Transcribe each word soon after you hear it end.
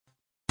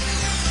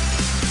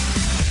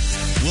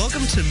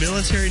Welcome to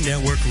Military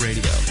Network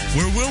Radio,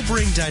 where we'll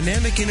bring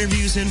dynamic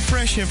interviews and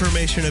fresh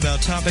information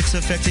about topics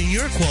affecting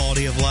your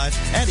quality of life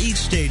at each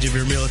stage of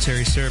your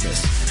military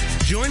service.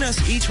 Join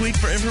us each week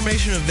for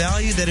information of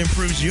value that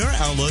improves your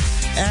outlook,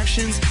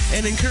 actions,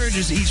 and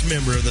encourages each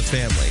member of the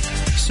family.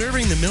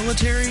 Serving the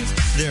military,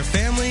 their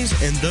families,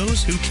 and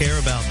those who care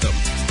about them.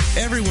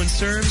 Everyone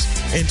serves,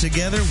 and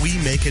together we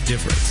make a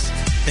difference.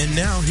 And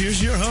now,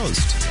 here's your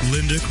host,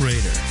 Linda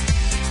Kreter.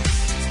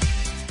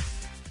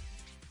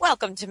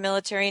 Welcome to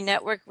Military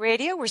Network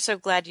Radio. We're so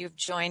glad you've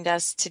joined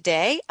us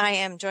today. I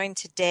am joined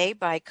today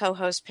by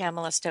co-host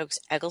Pamela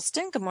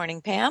Stokes-Eggleston. Good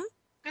morning, Pam.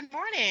 Good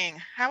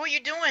morning. How are you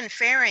doing,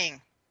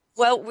 faring?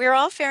 Well, we're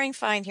all faring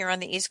fine here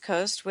on the East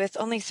Coast with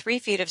only 3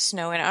 feet of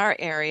snow in our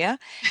area,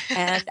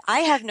 and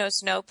I have no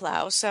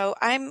snowplow, so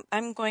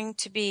I'm going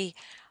to be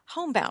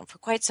homebound for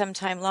quite some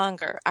time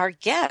longer. Our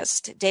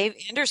guest, Dave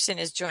Anderson,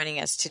 is joining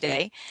us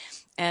today.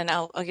 And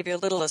I'll give you a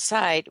little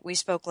aside. We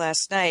spoke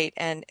last night,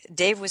 and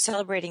Dave was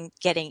celebrating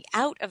getting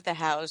out of the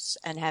house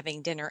and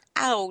having dinner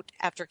out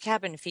after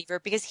cabin fever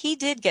because he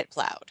did get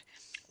plowed.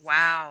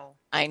 Wow.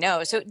 I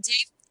know. So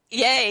Dave,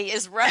 yay,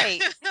 is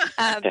right.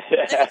 Let me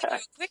give you a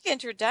quick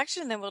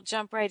introduction, then we'll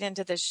jump right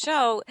into the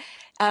show.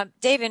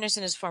 Dave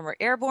Anderson is former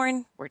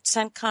airborne, worked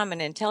CENTCOM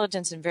and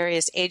intelligence in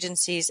various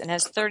agencies, and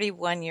has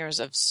 31 years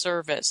of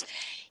service.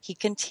 He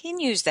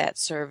continues that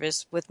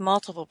service with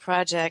multiple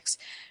projects,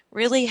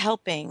 really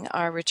helping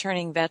our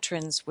returning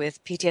veterans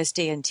with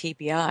PTSD and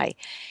TBI.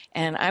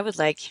 And I would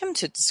like him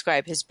to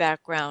describe his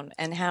background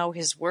and how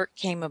his work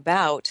came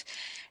about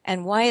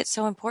and why it's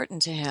so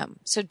important to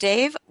him. So,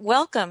 Dave,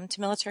 welcome to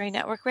Military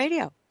Network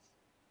Radio.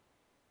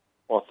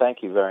 Well,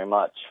 thank you very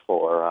much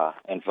for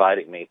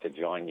inviting me to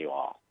join you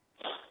all.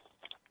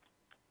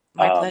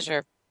 My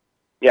pleasure.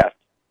 Yes.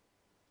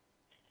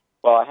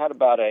 Well, I had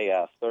about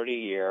a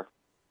 30-year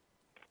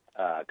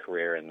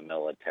career in the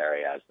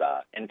military as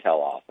an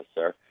intel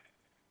officer.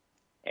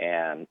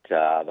 And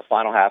the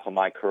final half of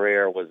my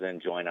career was in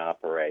joint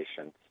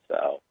operations.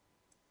 So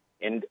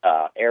in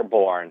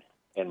airborne,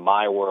 in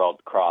my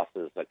world,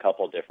 crosses a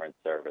couple different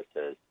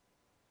services.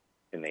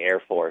 In the Air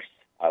Force,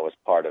 I was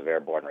part of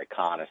airborne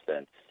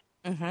reconnaissance,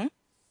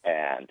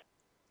 and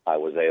I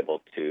was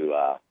able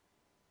to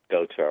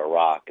go to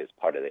Iraq as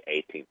part of the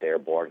 18th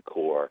Airborne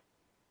Corps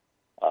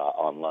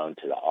on loan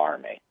to the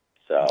Army.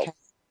 So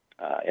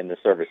in the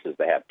services,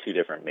 they have 2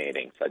 different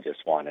meetings. I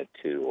just wanted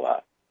to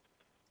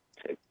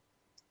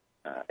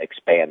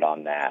expand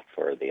on that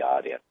for the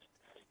audience.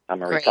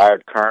 I'm a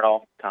retired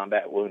colonel,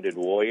 combat wounded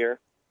warrior.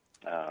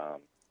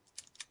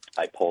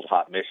 I pulled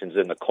hot missions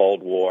in the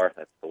Cold War.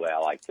 That's the way I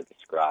like to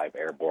describe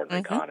airborne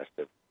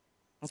reconnaissance.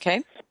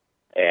 Okay.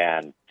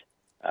 And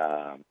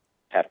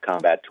had a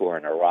combat tour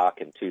in Iraq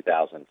in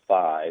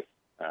 2005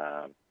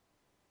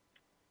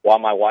 while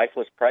my wife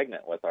was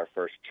pregnant with our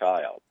first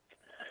child.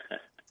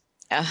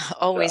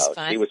 Always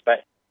fun. She was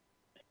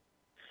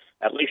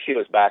at least she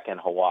was back in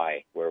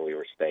Hawaii, where we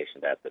were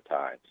stationed at the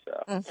time.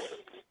 So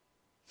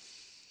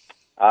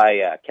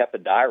I kept a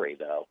diary,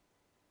 though.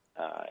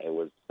 It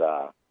was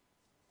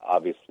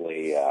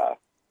obviously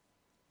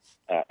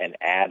an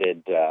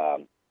added.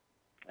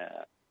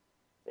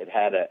 It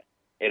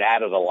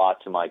added a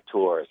lot to my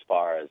tour as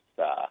far as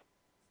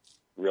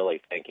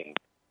really thinking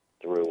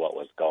through what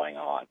was going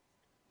on,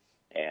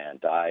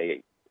 and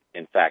I,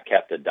 in fact,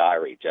 kept a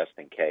diary just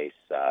in case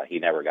he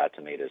never got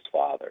to meet his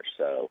father.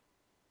 So,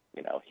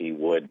 he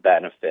would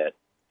benefit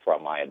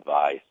from my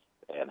advice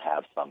and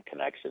have some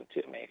connection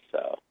to me.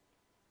 So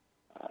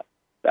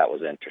that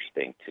was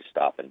interesting to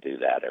stop and do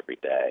that every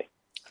day.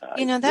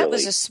 That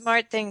was a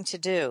smart thing to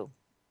do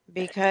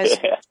because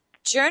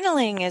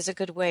journaling is a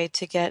good way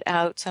to get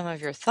out some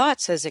of your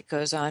thoughts as it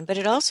goes on, but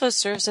it also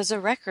serves as a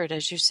record,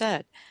 as you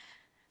said.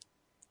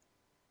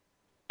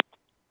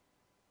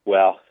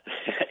 Well,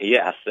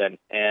 yes,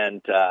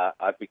 and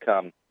I've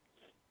become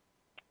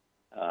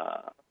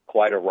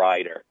quite a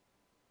writer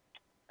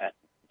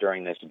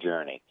during this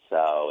journey.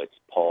 So it's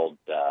pulled,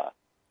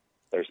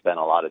 there's been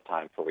a lot of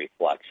time for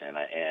reflection,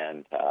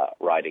 and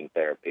writing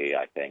therapy,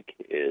 I think,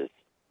 is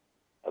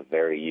a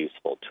very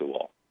useful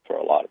tool for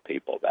a lot of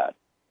people that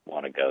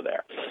want to go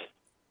there.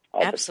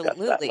 I'll discuss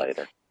that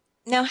later.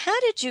 Now, how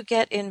did you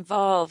get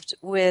involved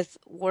with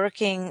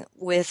working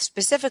with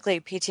specifically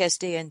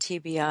PTSD and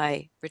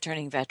TBI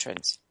returning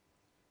veterans?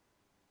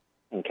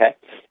 Okay.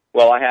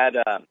 Well, I had,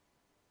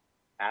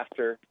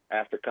 after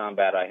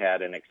combat, I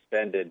had an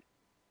extended,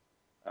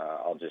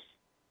 I'll just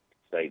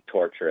say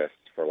torturous,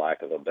 for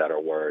lack of a better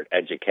word,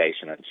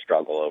 education and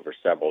struggle over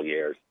several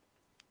years.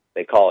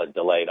 They call it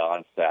delayed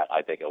onset.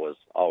 I think it was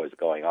always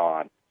going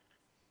on.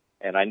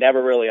 And I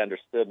never really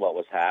understood what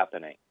was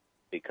happening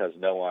because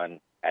no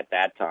one at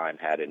that time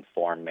had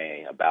informed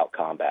me about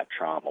combat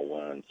trauma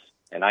wounds.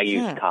 And I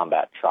used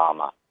combat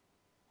trauma.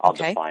 I'll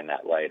define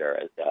that later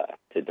as,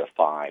 to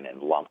define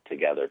and lump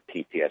together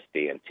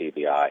PTSD and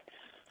TBI.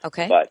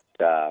 Okay. But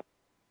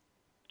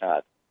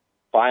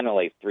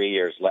finally, 3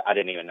 years later, I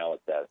didn't even know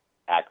what the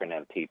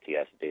acronym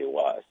PTSD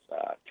was.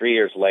 3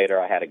 years later,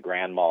 I had a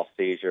grand mal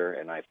seizure,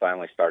 and I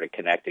finally started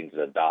connecting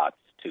the dots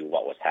to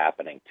what was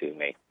happening to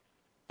me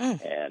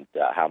and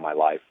how my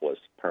life was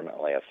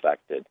permanently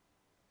affected.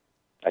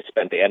 I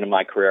spent the end of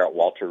my career at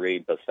Walter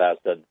Reed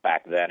Bethesda.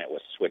 Back then, it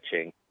was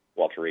switching.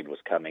 Walter Reed was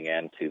coming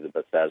into the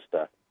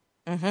Bethesda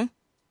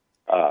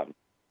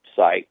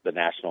site, the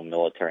National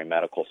Military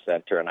Medical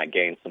Center, and I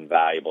gained some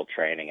valuable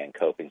training and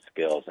coping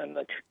skills in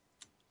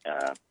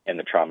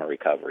the trauma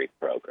recovery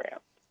program.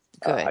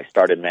 I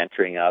started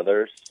mentoring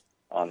others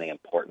on the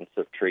importance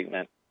of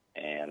treatment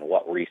and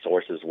what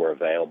resources were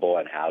available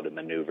and how to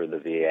maneuver the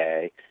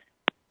VA.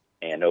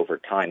 And over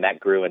time, that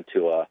grew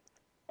into a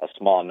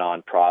small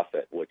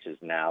nonprofit, which is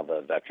now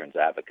the Veterans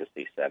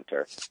Advocacy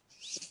Center.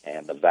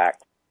 And the VAC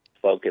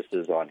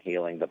focuses on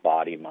healing the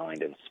body,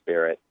 mind, and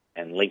spirit,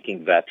 and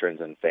linking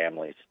veterans and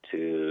families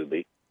to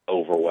the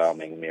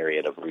overwhelming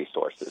myriad of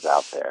resources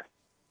out there.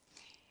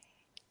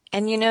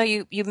 And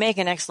you make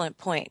an excellent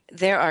point.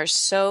 There are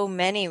so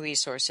many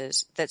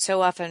resources that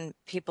so often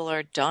people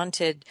are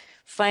daunted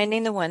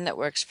finding the one that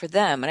works for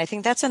them. And I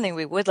think that's something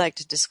we would like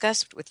to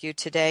discuss with you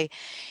today,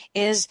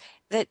 is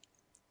that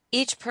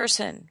each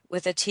person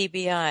with a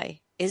TBI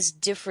is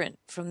different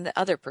from the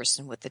other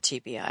person with the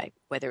TBI,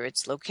 whether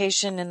it's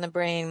location in the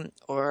brain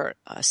or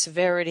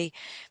severity.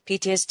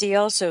 PTSD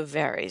also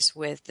varies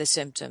with the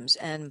symptoms.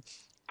 And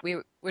we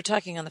were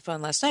talking on the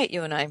phone last night,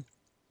 you and I,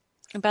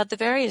 about the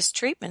various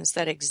treatments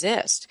that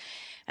exist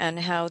and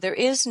how there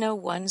is no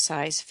one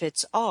size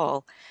fits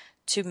all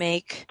to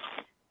make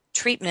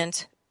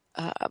treatment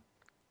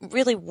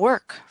really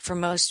work for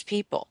most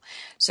people.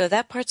 So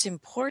that part's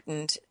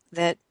important,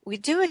 that we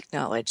do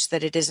acknowledge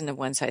that it isn't a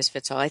one size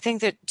fits all. I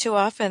think that too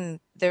often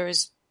there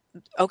is,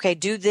 okay,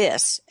 do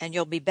this and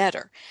you'll be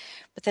better.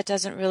 But that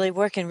doesn't really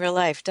work in real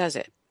life, does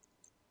it?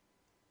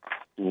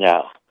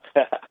 No,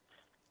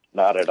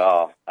 not at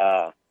all.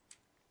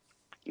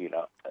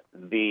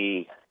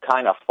 The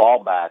kind of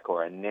fallback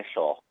or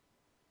initial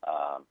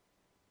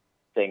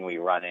thing we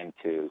run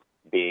into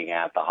being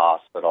at the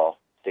hospital,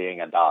 seeing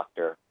a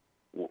doctor,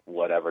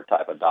 whatever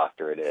type of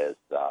doctor it is,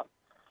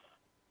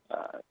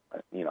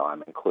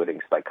 I'm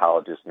including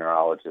psychologists,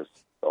 neurologists,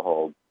 the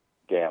whole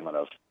gamut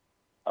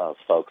of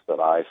folks that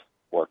I've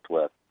worked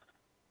with.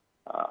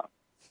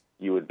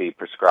 You would be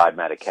prescribed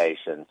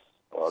medications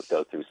or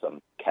go through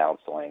some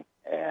counseling,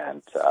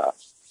 and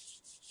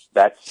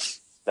that's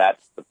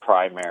the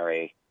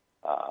primary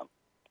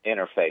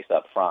interface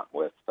up front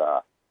with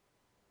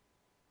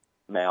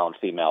male and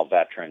female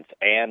veterans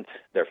and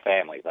their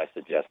families. I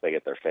suggest they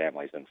get their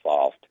families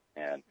involved,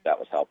 and that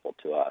was helpful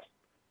to us,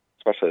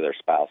 especially their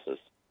spouses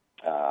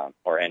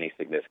or any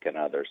significant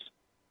others.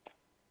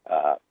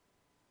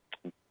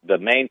 The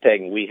main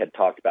thing we had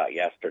talked about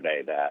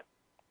yesterday that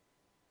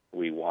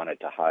we wanted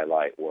to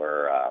highlight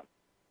were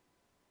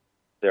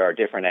there are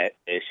different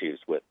issues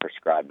with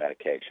prescribed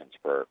medications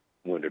for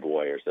wounded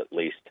warriors, at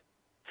least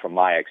from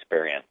my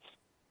experience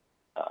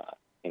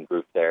in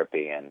group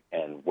therapy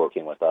and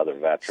working with other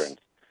veterans,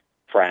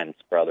 friends,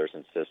 brothers,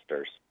 and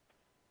sisters.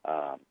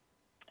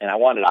 And I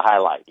wanted to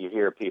highlight, you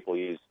hear people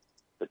use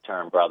the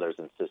term brothers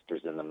and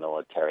sisters in the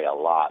military a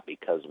lot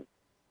because,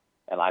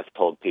 and I've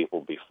told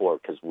people before,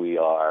 because we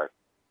are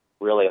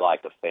really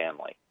like a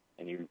family.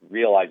 And you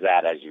realize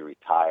that as you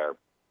retire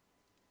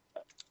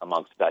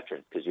amongst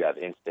veterans, because you have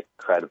instant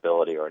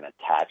credibility or an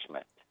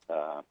attachment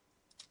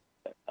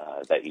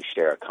that you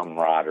share, a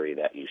camaraderie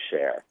that you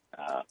share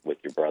with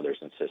your brothers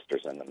and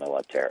sisters in the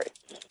military.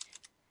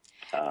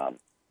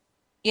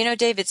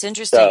 Dave, it's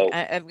interesting.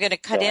 I'm going to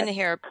cut in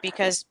here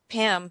because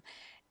Pam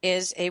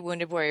is a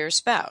wounded warrior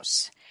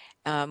spouse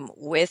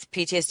with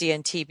PTSD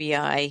and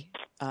TBI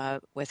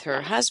with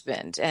her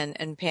husband.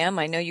 And Pam,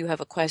 I know you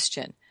have a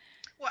question.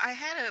 Well, I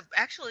had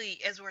actually,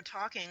 as we're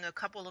talking, a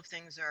couple of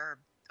things are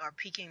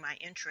piquing my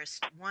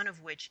interest. One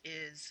of which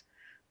is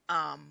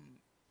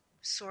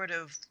sort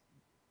of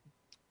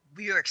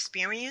your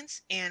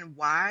experience and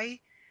why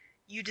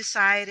you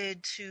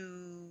decided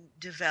to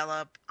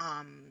develop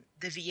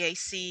the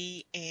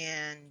VAC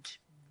and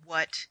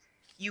what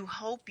you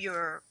hope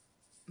your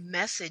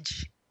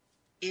message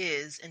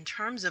is in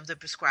terms of the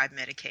prescribed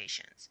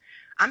medications.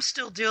 I'm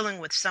still dealing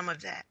with some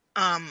of that.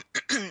 I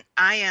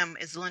am,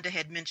 as Linda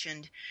had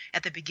mentioned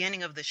at the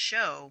beginning of the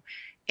show,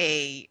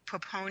 a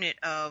proponent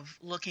of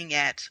looking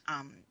at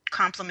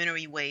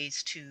complementary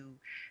ways to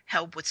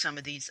help with some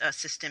of these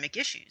systemic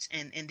issues.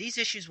 And these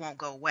issues won't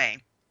go away.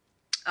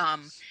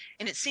 And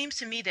it seems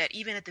to me that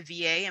even at the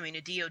VA,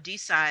 the DOD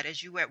side,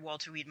 as you were at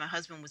Walter Reed, my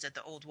husband was at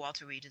the old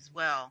Walter Reed as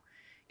well,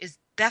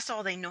 that's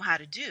all they know how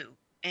to do.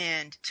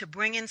 And to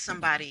bring in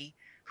somebody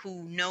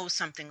who knows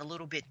something a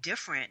little bit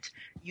different,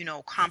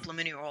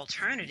 complementary or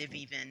alternative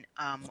even,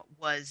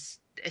 was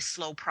a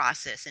slow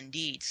process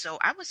indeed. So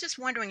I was just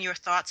wondering your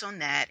thoughts on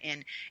that.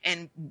 And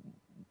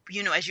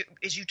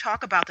as you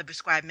talk about the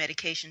prescribed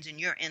medications in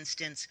your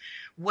instance,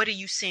 what are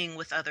you seeing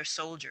with other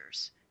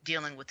soldiers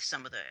dealing with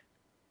some of the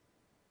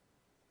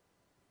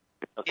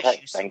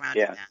issues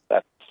surrounding that?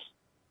 That's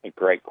a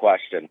great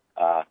question.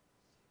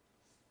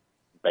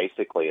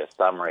 Basically a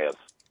summary of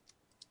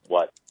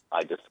what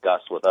I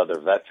discussed with other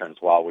veterans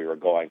while we were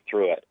going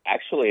through it.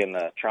 Actually, in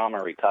the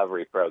trauma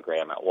recovery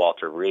program at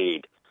Walter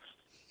Reed,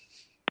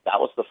 that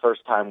was the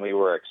first time we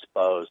were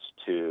exposed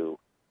to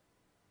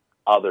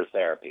other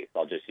therapies.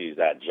 I'll just use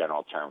that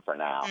general term for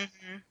now.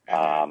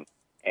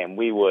 And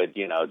we would,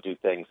 do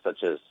things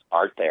such as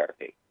art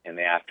therapy. In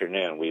the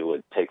afternoon, we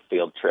would take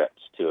field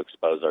trips to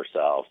expose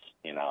ourselves,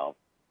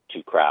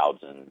 to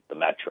crowds in the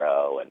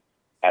metro and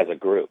as a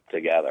group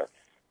together.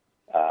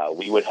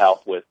 We would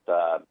help with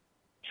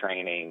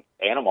training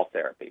animal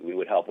therapy. We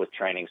would help with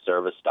training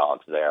service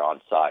dogs there on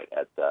site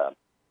at the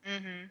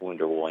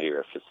wounded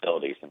warrior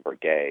facilities and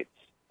brigades.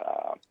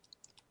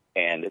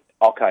 And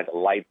all kinds of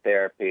light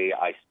therapy.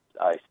 I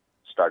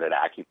started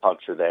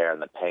acupuncture there in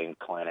the pain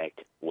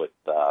clinic with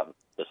the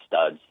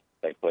studs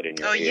they put in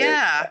your ears.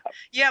 Yeah.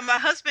 Yeah, my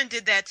husband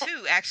did that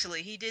too,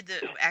 actually. He did the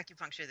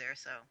acupuncture there,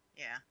 so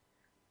yeah.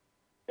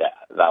 Yeah,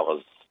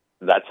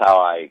 that's how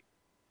I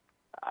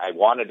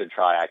wanted to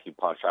try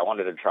acupuncture. I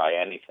wanted to try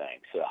anything.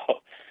 So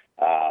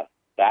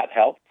that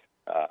helped,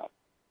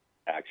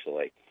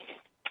 actually.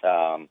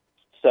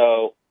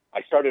 So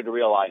I started to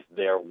realize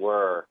there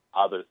were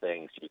other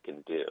things you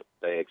can do.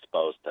 They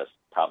exposed us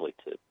probably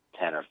to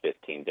 10 or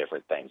 15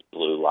 different things: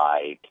 blue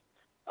light,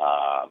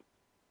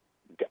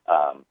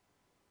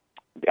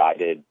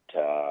 guided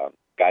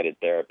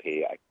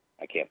therapy.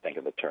 I can't think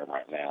of the term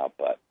right now,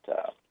 but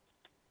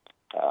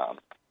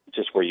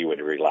just where you would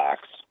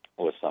relax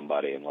with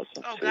somebody and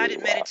listen to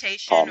guided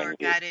meditation or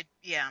guided,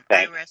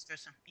 eye rest or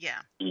something.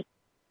 Yeah.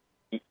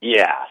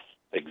 Yes,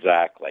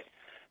 exactly.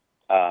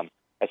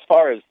 As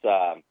far as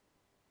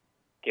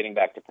getting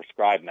back to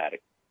prescribed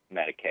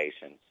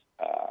medications,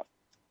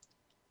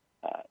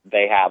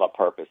 they have a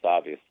purpose,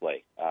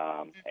 obviously,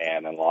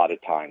 and a lot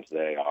of times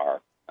they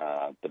are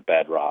the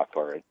bedrock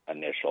or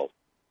initial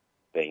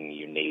thing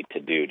you need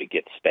to do to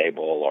get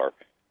stable or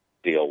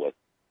deal with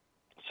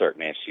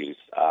certain issues.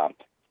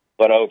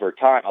 But over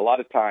time, a lot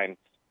of times,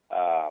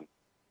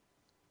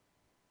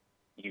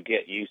 you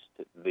get used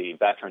to, the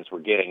veterans were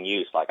getting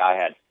used. Like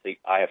I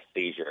have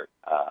seizure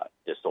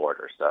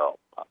disorder, so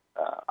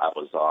I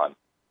was on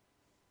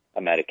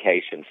a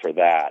medication for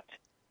that.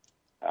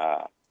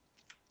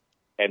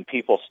 And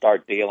people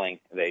start dealing,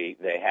 they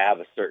have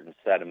a certain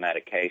set of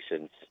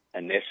medications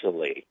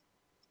initially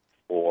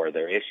for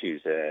their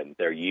issues, and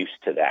they're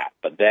used to that.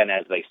 But then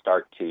as they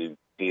start to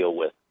deal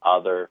with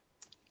other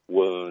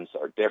wounds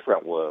or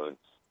different wounds,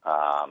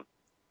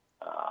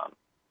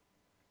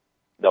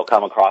 they'll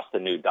come across the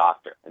new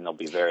doctor, and there'll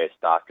be various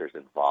doctors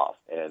involved,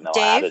 and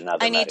they'll add another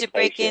Dave, I need medication. to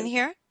break in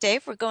here.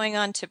 Dave, we're going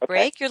on to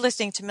break. You're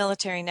listening to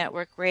Military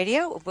Network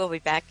Radio. We'll be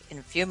back in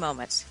a few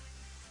moments.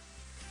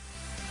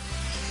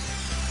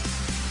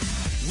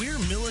 We're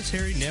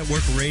Military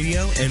Network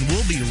Radio, and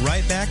we'll be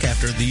right back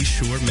after these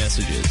short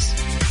messages.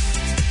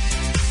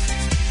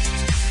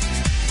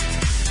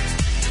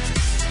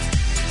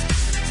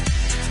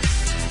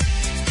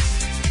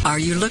 Are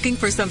you looking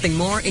for something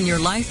more in your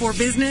life or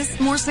business?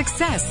 More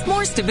success,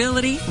 more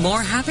stability,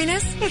 more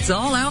happiness? It's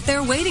all out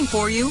there waiting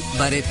for you,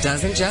 but it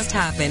doesn't just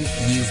happen.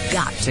 You've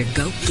got to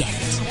go get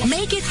it.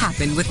 Make it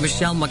happen with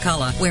Michelle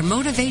McCullough, where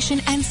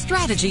motivation and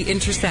strategy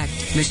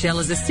intersect. Michelle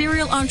is a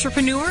serial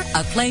entrepreneur,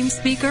 acclaimed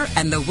speaker,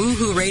 and the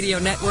Woohoo Radio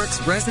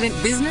Network's resident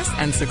business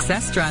and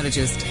success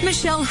strategist.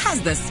 Michelle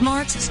has the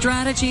smarts,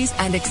 strategies,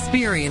 and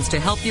experience to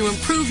help you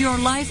improve your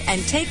life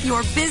and take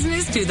your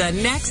business to the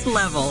next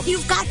level.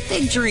 You've got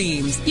big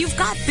dreams. You've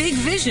got big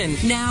vision.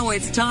 Now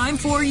it's time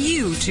for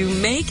you to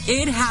make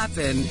it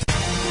happen.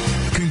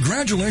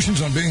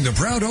 Congratulations on being the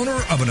proud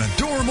owner of an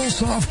adorable,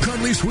 soft,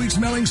 cuddly,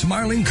 sweet-smelling,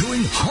 smiling,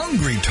 cooing,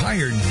 hungry,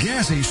 tired,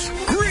 gassy,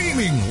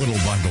 screaming little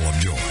bundle of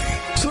joy.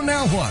 So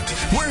now what?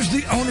 Where's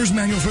the owner's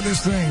manual for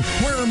this thing?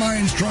 Where are my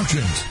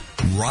instructions?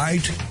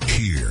 Right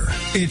here.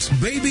 It's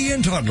Baby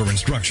and Toddler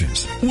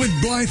Instructions with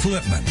Blythe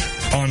Lipman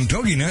on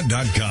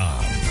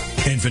TogiNet.com.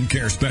 Infant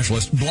care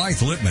specialist Blythe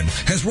Lipman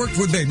has worked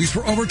with babies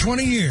for over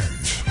 20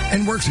 years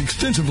and works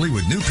extensively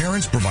with new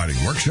parents,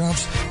 providing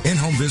workshops,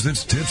 in-home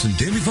visits, tips, and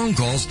daily phone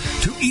calls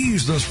to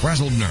ease those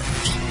frazzled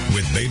nerves.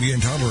 With Baby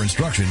and Toddler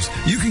Instructions,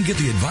 you can get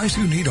the advice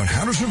you need on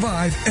how to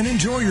survive and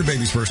enjoy your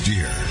baby's first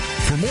year.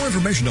 For more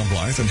information on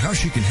Blythe and how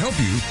she can help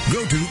you,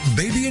 go to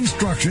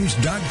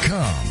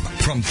babyinstructions.com.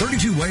 From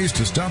 32 ways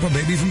to stop a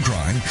baby from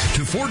crying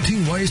to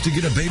 14 ways to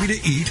get a baby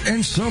to eat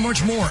and so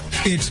much more.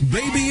 It's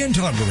Baby and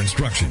Toddler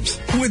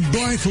Instructions with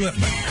Blythe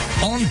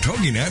Lipman on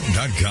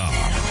TogiNet.com.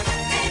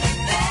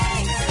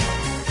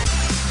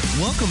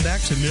 Welcome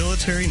back to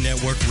Military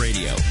Network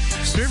Radio,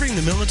 serving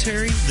the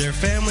military, their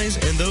families,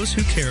 and those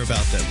who care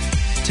about them.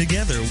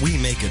 Together, we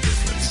make a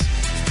difference.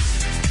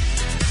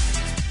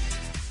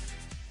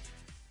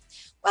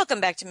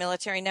 Welcome back to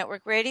Military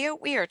Network Radio.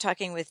 We are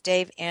talking with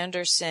Dave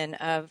Anderson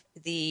of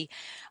the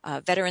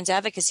Veterans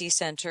Advocacy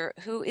Center,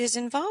 who is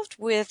involved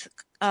with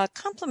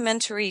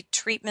complementary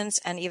treatments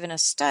and even a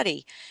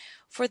study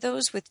for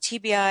those with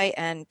TBI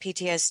and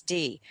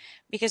PTSD,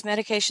 because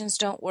medications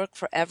don't work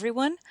for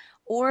everyone,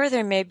 or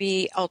there may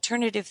be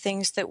alternative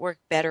things that work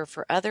better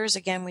for others.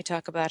 Again, we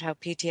talk about how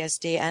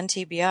PTSD and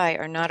TBI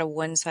are not a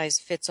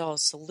one-size-fits-all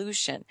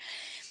solution.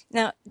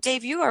 Now,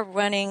 Dave, you are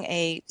running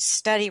a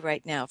study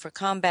right now for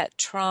combat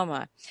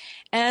trauma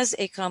as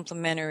a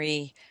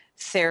complementary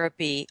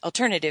therapy,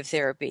 alternative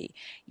therapy,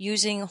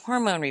 using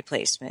hormone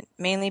replacement,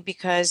 mainly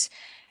because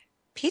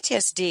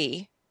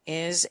PTSD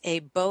is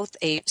both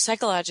a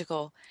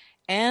psychological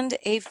and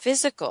a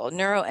physical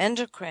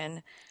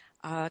neuroendocrine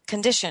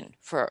condition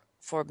for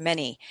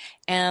many,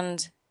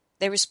 and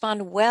they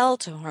respond well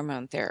to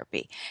hormone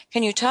therapy.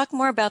 Can you talk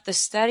more about the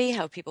study,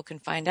 how people can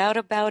find out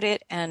about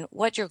it, and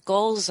what your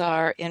goals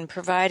are in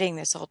providing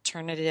this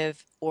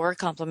alternative or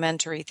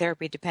complementary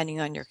therapy depending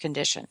on your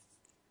condition?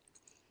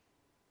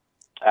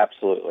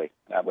 Absolutely.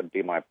 That would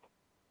be my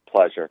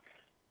pleasure.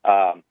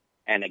 And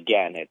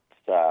again, it's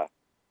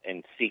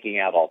in seeking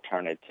out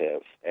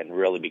alternatives and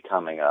really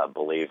becoming a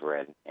believer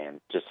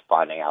in just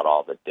finding out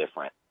all the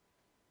different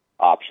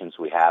options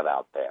we have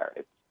out there.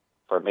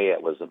 For me,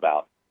 it was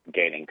about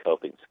gaining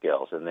coping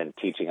skills and then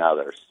teaching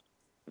others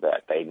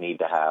that they need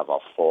to have a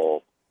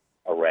full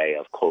array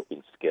of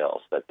coping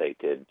skills that they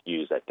could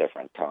use at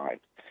different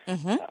times.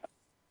 Mm-hmm.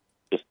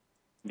 Just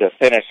to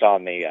finish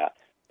on the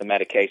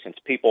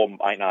medications, people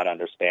might not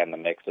understand the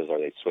mixes or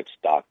they switch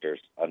doctors.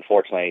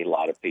 Unfortunately, a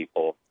lot of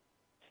people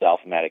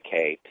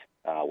self-medicate,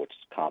 which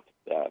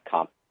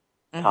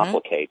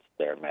complicates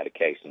their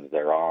medications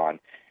they're on,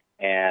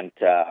 and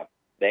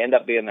they end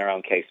up being their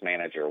own case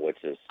manager,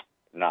 which is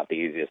not the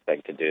easiest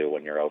thing to do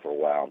when you're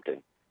overwhelmed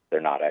and they're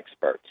not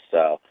experts.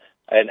 So,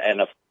 and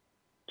if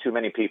too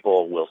many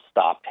people will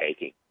stop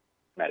taking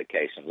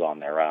medications on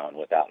their own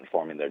without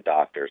informing their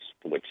doctors,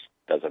 which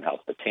doesn't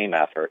help the team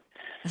effort.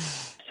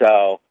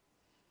 So,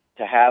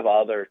 to have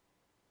other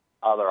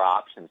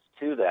options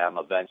to them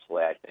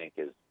eventually, I think,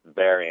 is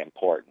very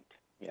important.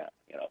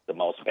 The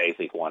most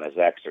basic one is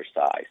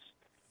exercise,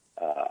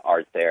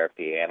 art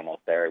therapy, animal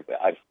therapy.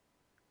 I've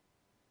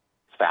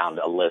found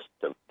a list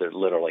of, there's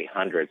literally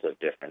hundreds of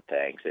different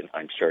things, and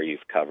I'm sure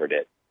you've covered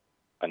it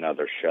in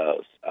other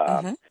shows.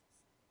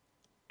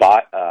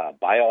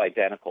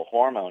 Bioidentical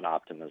hormone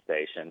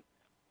optimization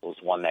was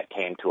one that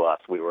came to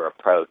us. We were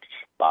approached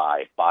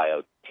by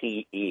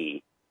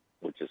BioTE,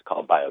 which is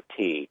called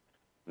BioT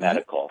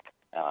Medical.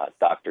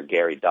 Dr.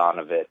 Gary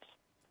Donovitz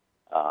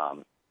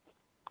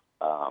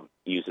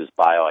uses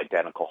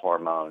bioidentical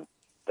hormone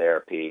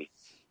therapy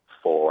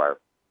for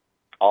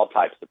all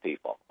types of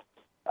people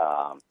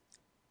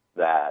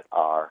that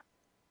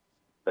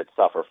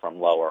suffer from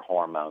lower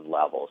hormone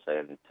levels.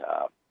 And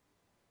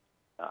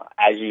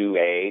as you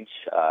age,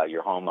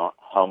 your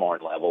hormone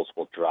levels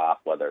will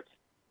drop, whether it's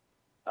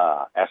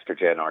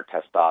estrogen or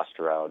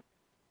testosterone,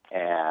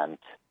 and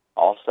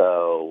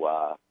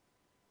also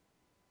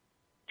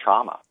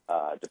trauma,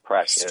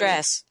 depression,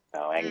 stress,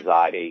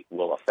 anxiety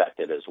will affect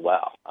it as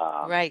well.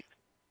 Right.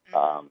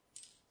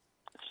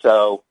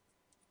 So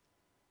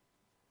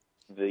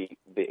the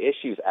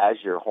issues as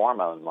your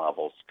hormone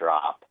levels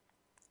drop,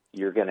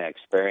 you're going to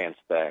experience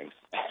things.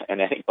 And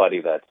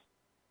anybody that's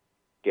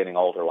getting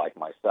older like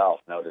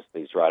myself notice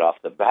these right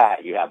off the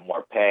bat. You have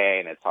more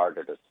pain. It's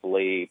harder to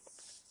sleep.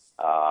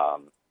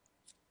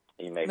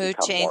 You may Mood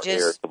become changes.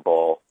 more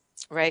irritable.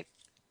 Right.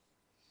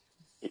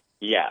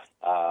 Yes.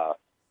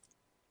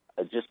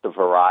 Just a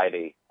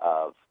variety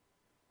of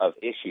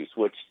issues,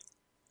 which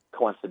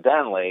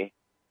coincidentally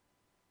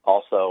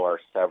also are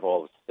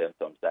several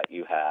symptoms that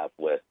you have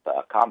with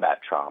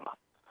combat trauma.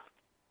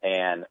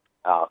 And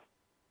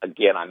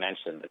again, I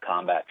mentioned the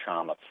combat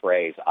trauma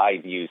phrase.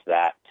 I've used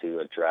that to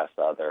address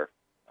other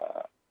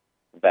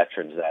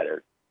veterans that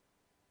are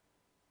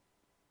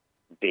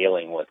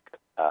dealing with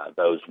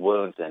those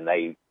wounds, and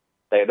they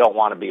don't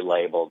want to be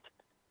labeled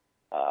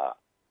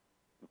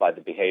by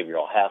the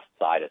behavioral health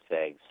side of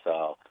things.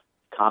 So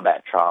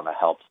combat trauma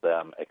helps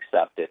them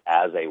accept it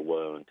as a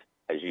wound,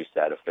 as you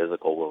said, a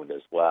physical wound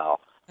as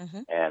well,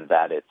 and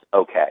that it's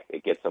okay.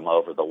 It gets them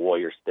over the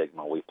warrior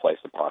stigma we place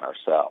upon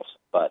ourselves.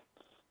 But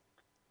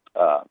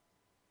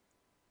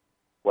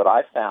what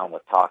I found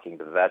with talking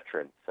to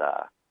veterans,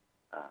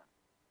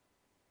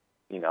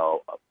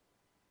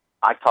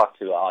 I talked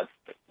to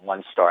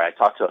one story. I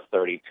talked to a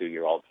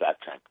 32-year-old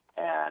veteran,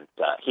 and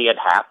he had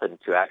happened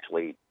to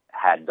actually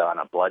had done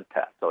a blood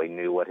test, so he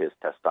knew what his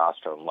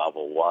testosterone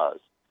level was.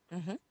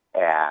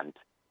 And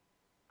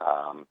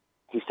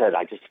he said,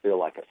 I just feel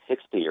like a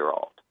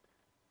 60-year-old.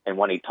 And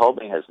when he told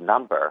me his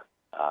number,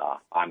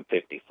 I'm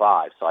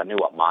 55, so I knew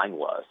what mine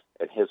was,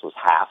 and his was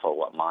half of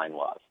what mine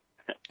was.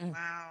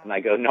 Wow. And I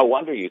go, no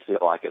wonder you feel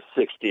like a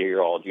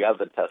 60-year-old. You have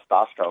the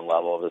testosterone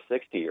level of a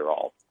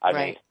 60-year-old. I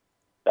mean,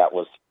 that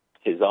was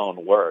his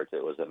own words.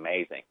 It was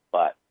amazing.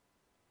 But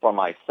for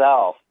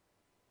myself,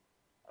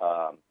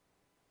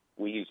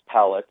 we use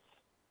pellets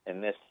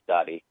in this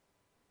study.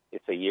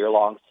 It's a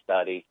year-long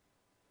study,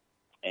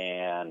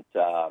 and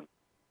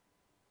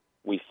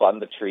we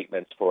fund the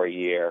treatments for a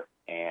year,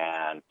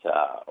 and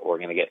we're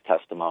going to get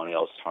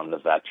testimonials from the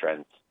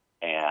veterans,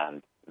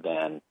 and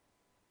then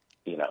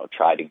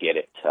try to get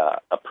it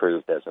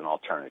approved as an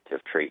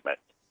alternative treatment.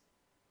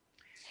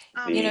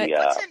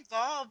 What's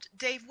involved,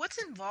 Dave?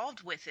 What's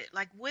involved with it?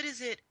 Like, what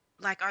is it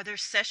like? Are there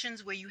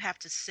sessions where you have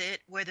to sit,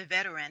 where the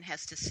veteran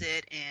has to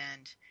sit,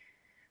 and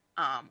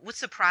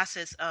what's the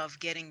process of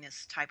getting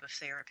this type of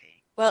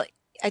therapy? Well,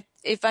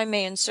 if I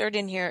may insert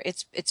in here,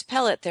 it's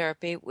pellet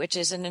therapy, which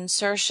is an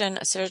insertion,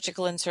 a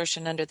surgical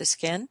insertion under the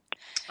skin.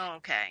 Oh,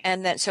 okay.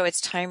 And then, so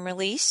it's time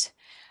release.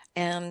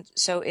 And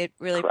so it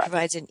really Correct.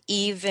 provides an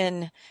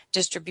even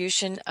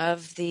distribution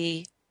of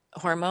the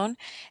hormone.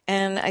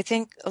 And I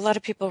think a lot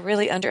of people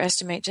really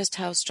underestimate just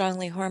how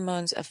strongly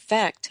hormones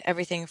affect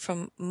everything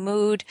from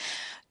mood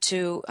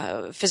to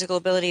physical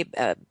ability,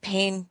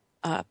 pain,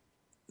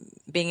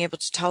 being able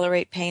to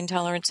tolerate pain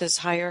tolerance is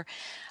higher.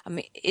 I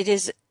mean, it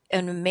is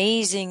an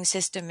amazing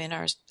system in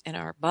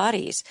our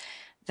bodies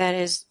that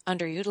is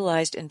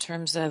underutilized in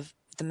terms of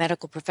the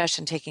medical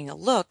profession taking a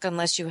look,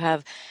 unless you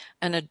have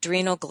an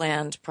adrenal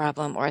gland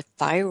problem or a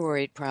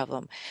thyroid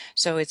problem.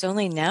 So it's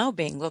only now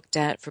being looked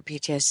at for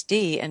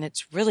PTSD, and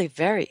it's really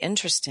very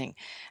interesting.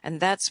 And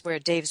that's where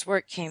Dave's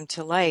work came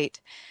to light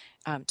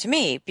to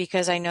me,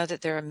 because I know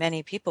that there are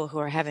many people who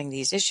are having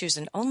these issues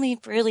and only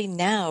really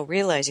now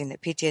realizing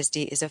that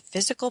PTSD is a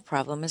physical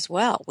problem as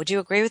well. Would you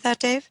agree with that,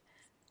 Dave?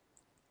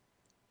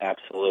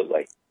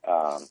 Absolutely.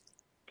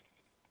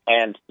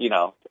 And,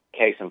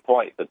 case in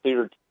point,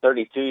 the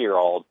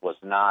 32-year-old was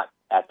not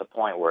at the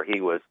point where he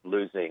was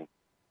losing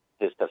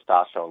his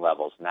testosterone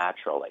levels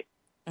naturally.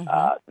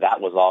 Mm-hmm. That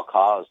was all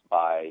caused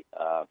by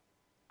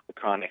the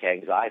chronic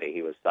anxiety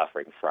he was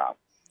suffering from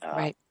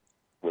Right.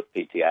 with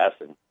PTS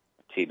and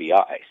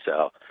TBI.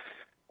 So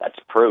that's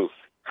proof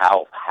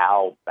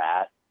how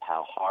bad,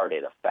 how hard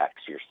it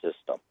affects your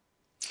system.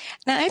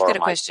 Now, I've got a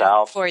question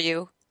for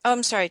you. Oh,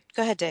 I'm sorry.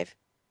 Go ahead, Dave.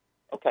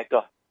 Okay,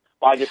 go.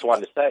 Well, I just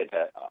wanted to say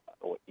that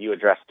you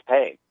addressed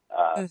pain.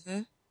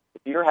 Mm-hmm.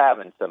 If you're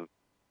having some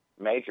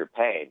major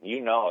pain,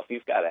 if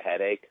you've got a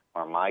headache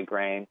or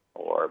migraine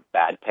or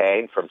bad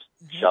pain from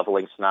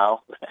shoveling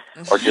snow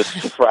or just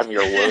from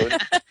your wound,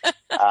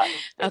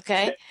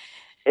 okay,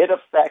 it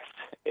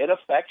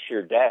affects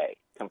your day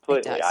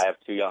completely. I have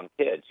 2 young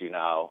kids.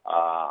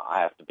 I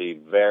have to be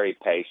very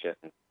patient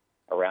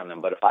around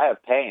them. But if I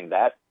have pain,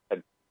 that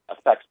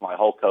affects my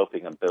whole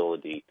coping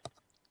ability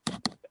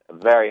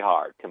very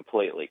hard,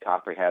 completely,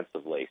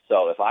 comprehensively.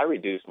 So if I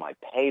reduce my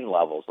pain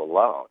levels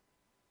alone,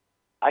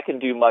 I can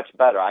do much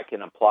better. I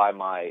can apply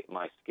my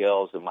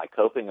skills and my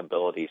coping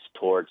abilities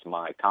towards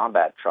my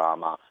combat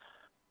trauma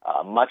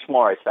much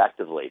more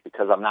effectively,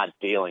 because I'm not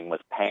dealing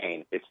with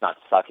pain. It's not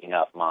sucking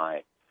up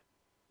my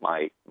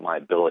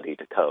ability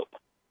to cope.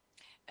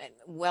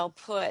 Well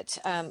put.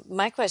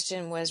 My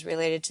question was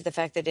related to the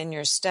fact that in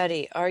your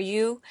study, are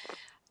you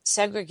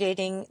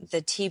segregating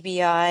the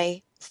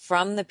TBI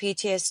from the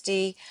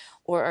PTSD,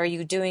 or are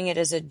you doing it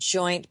as a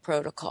joint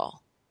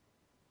protocol?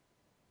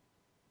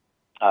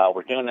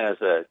 We're doing it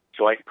as a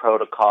joint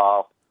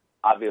protocol.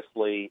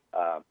 Obviously,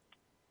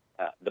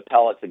 the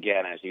pellets,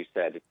 again, as you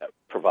said,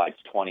 provides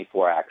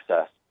 24-hour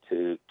access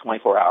to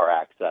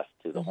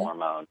the Mm-hmm.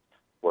 hormone,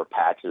 where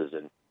patches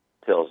and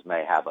pills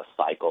may have a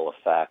cycle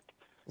effect.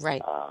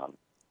 Right.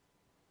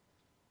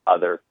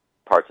 Other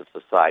parts of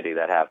society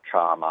that have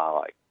trauma,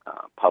 like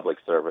public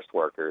service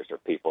workers or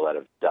people that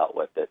have dealt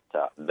with it,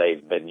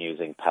 they've been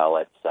using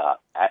pellets.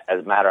 As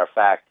a matter of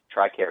fact,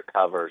 TRICARE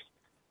covers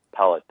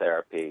pellet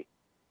therapy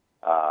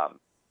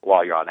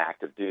while you're on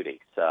active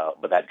duty.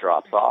 But that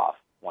drops off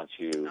once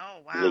you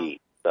leave.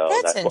 So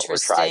that's what we're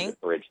trying to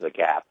bridge the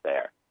gap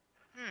there.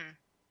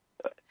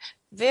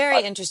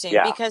 Very interesting,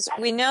 yeah. because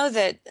we know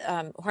that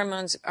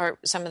hormones are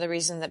some of the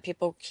reason that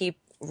people keep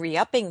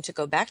re-upping to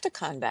go back to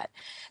combat,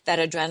 that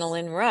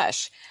adrenaline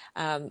rush,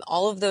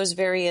 all of those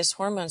various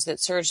hormones that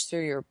surge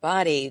through your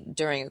body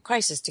during a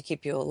crisis to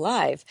keep you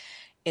alive.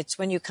 It's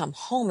when you come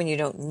home and you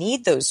don't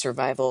need those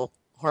survival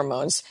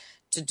hormones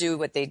to do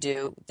what they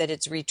do that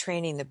it's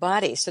retraining the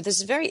body. So this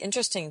is very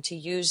interesting to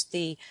use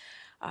the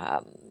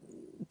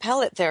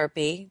pellet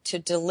therapy to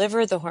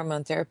deliver the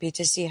hormone therapy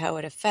to see how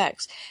it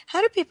affects.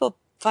 How do people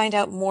find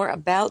out more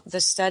about the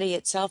study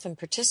itself and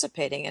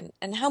participating,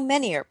 and how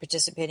many are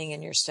participating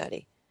in your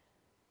study?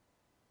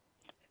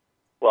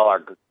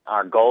 Well,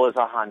 our goal is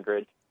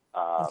 100.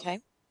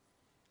 Okay.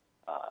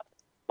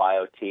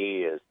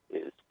 BioT is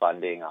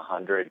funding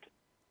 100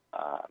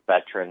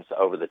 veterans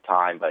over the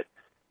time, but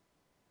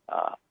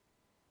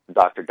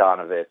Dr.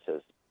 Donovitz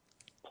has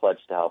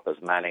pledged to help as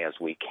many as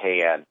we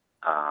can,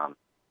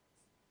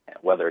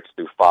 whether it's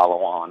through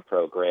follow-on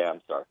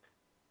programs or,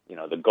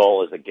 the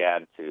goal is,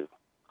 again, to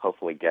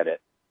hopefully get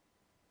it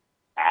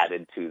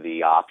added to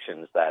the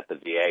options that the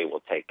VA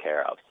will take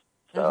care of.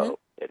 So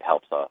it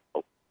helps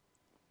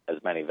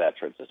as many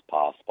veterans as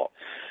possible.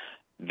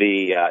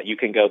 You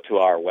can go to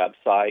our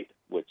website,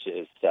 which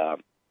is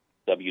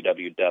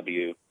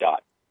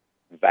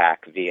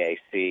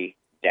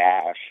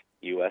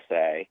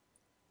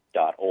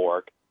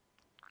www.vac-usa.org,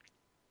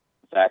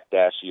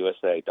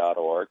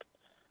 vac-usa.org,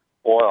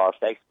 or our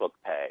Facebook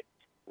page,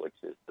 which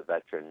is the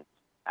Veterans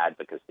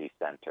Advocacy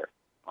Center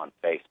on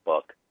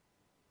Facebook.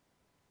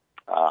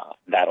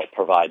 That'll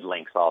provide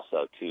links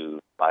also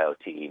to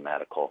BioTE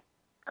Medical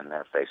and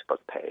their Facebook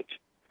page.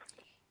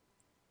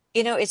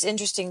 You know, it's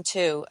interesting,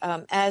 too,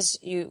 as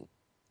you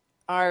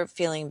are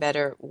feeling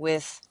better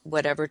with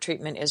whatever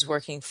treatment is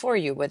working for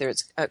you, whether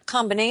it's a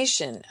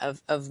combination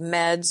of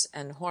meds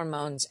and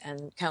hormones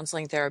and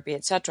counseling therapy,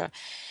 etc.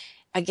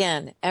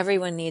 Again,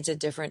 everyone needs a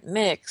different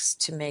mix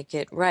to make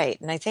it right.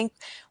 And I think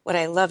what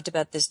I loved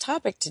about this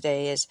topic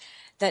today is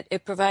that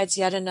it provides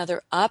yet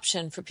another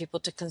option for people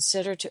to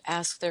consider to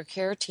ask their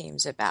care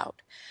teams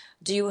about.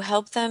 Do you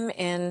help them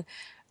in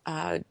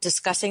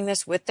discussing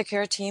this with the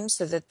care team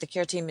so that the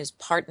care team is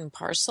part and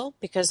parcel?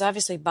 Because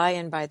obviously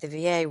buy-in by the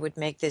VA would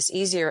make this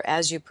easier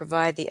as you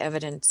provide the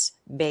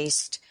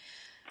evidence-based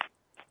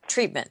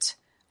treatment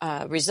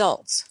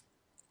results.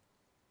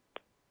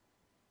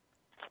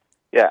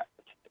 Yeah.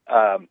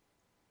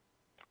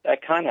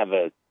 That kind of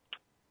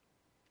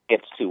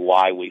gets to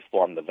why we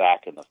formed the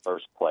VAC in the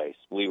first place.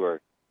 We were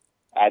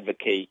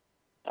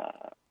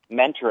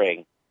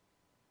mentoring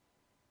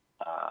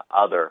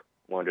other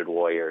wounded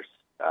warriors,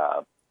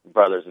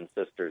 brothers and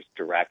sisters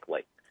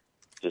directly,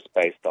 just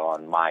based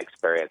on my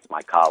experience,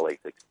 my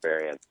colleagues'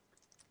 experience,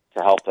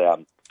 to help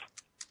them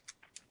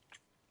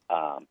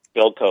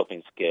build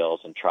coping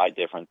skills and try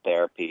different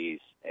therapies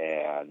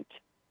and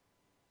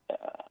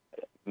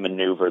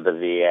maneuver the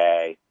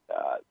VA.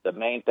 The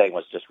main thing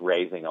was just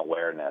raising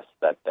awareness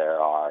that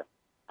there are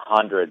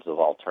hundreds of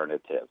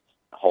alternatives,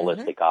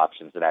 holistic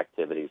options and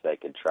activities they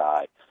could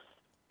try.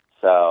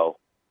 So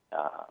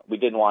we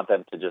didn't want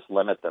them to just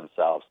limit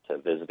themselves to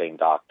visiting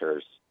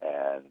doctors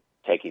and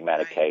taking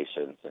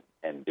medications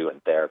and doing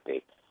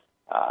therapy,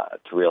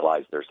 to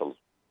realize there's a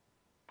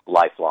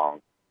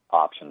lifelong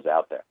options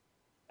out there.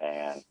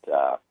 And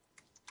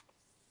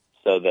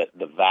so that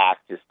the VAC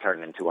just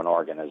turned into an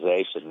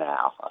organization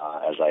now,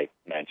 as I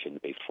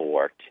mentioned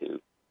before,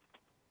 to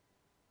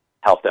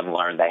help them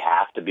learn they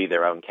have to be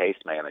their own case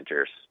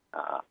managers.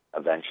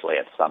 Eventually,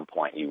 at some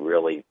point, you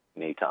really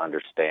need to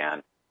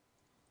understand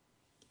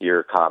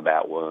your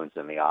combat wounds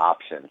and the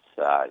options.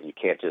 You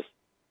can't just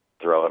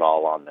throw it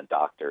all on the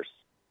doctor's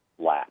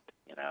lap,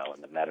 in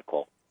the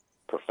medical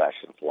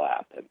profession's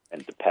lap,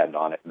 and depend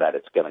on it that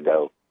it's going to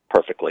go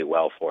perfectly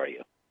well for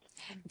you.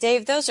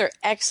 Dave, those are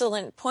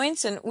excellent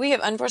points, and we have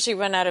unfortunately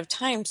run out of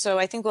time, so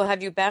I think we'll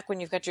have you back when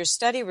you've got your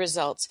study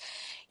results.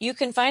 You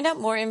can find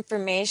out more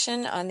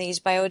information on these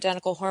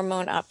bioidentical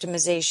hormone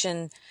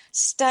optimization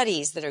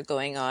studies that are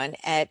going on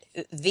at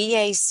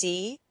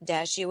vac-usa.org,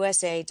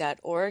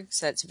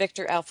 so that's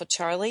Victor Alpha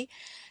Charlie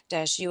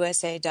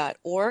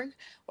 -usa.org,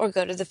 or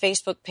go to the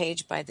Facebook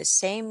page by the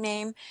same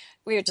name.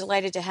 We are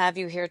delighted to have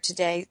you here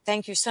today.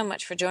 Thank you so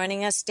much for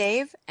joining us,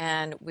 Dave,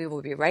 and we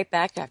will be right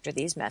back after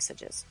these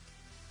messages.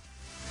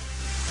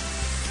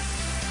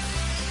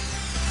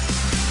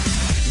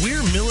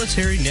 We're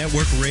Military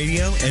Network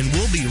Radio, and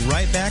we'll be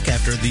right back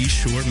after these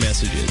short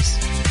messages.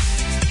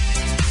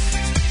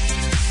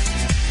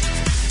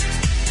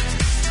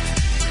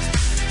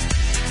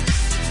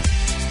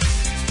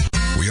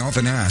 We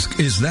often ask,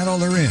 is that all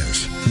there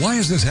is? Why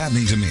is this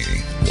happening to me?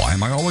 Why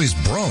am I always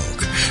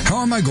broke? How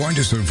am I going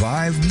to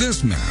survive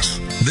this mess?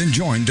 Then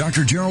join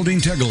Dr.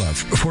 Geraldine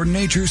Tegeloff for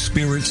Nature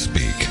Spirit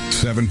Speak,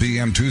 7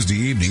 p.m. Tuesday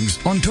evenings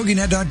on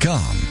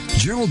TogiNet.com.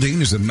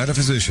 Geraldine is a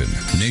metaphysician,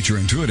 nature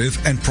intuitive,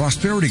 and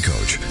prosperity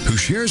coach who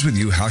shares with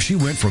you how she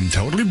went from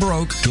totally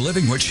broke to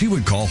living what she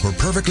would call her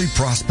perfectly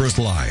prosperous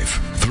life.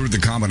 Through the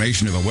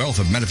combination of a wealth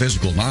of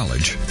metaphysical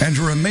knowledge and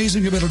her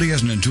amazing ability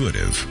as an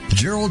intuitive,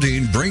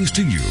 Geraldine brings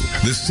to you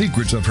the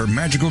secrets of her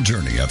magical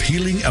journey of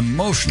healing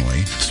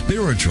emotionally,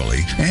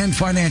 spiritually, and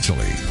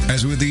financially.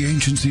 As with the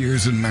ancient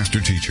seers and master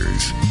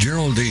teachers,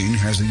 Geraldine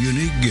has a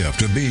unique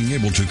gift of being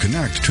able to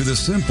connect to the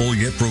simple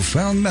yet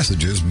profound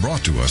messages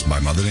brought to us by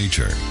Mother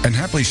Nature, and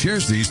happily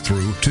shares these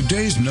through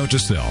today's note to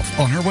self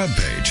on her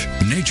webpage,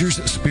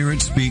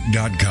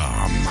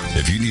 naturespiritspeak.com.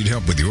 If you need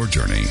help with your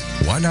journey,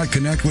 why not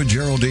connect with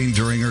Geraldine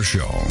during her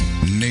show,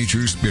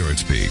 Nature Spirit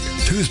Speak,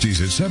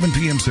 Tuesdays at 7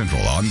 p.m.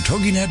 Central on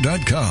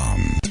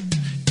TogiNet.com.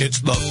 It's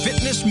the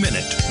Fitness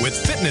Minute with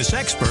fitness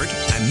expert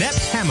Annette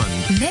Hammond.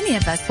 Many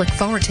of us look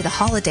forward to the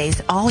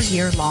holidays all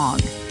year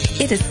long.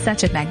 It is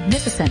such a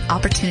magnificent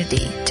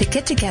opportunity to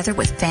get together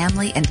with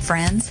family and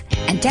friends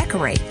and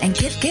decorate and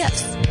give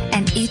gifts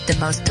and eat the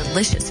most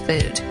delicious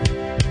food.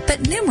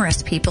 But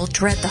numerous people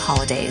dread the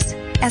holidays.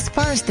 As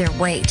far as their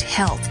weight,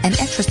 health, and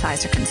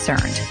exercise are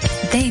concerned,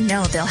 they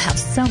know they'll have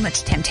so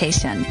much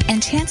temptation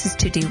and chances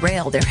to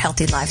derail their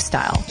healthy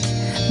lifestyle.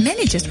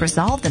 Many just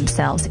resolve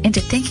themselves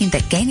into thinking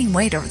that gaining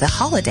weight over the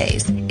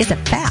holidays is a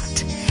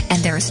fact,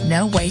 and there is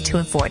no way to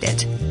avoid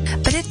it.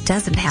 But it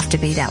doesn't have to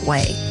be that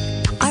way.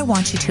 I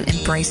want you to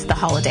embrace the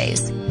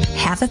holidays.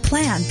 Have a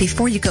plan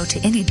before you go to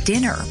any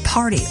dinner,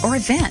 party, or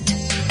event,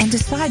 and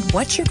decide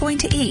what you're going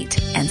to eat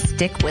and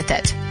stick with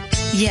it.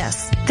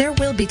 Yes, there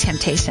will be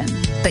temptation,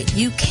 but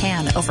you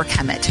can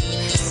overcome it.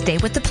 Stay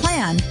with the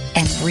plan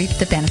and reap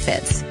the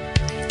benefits.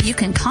 You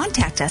can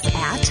contact us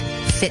at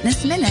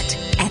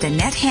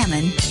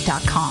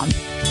fitnessminute@AnnetteHammond.com.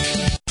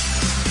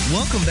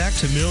 Welcome back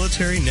to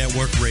Military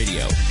Network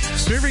Radio,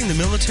 serving the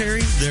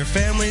military, their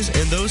families,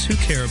 and those who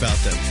care about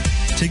them.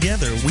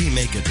 Together, we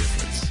make a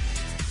difference.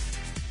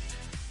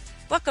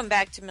 Welcome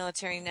back to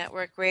Military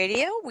Network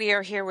Radio. We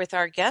are here with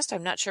our guest.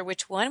 I'm not sure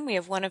which one. We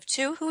have one of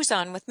two. Who's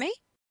on with me?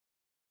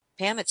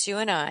 Pam, it's you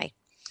and I.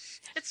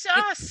 It's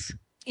us.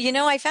 You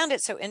know, I found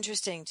it so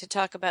interesting to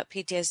talk about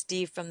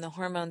PTSD from the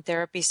hormone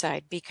therapy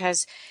side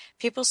because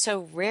people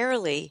so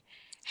rarely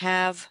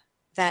have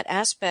that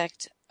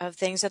aspect of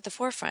things at the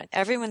forefront.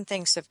 Everyone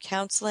thinks of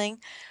counseling,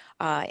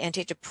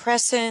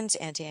 antidepressants,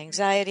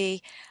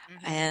 anti-anxiety,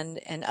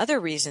 and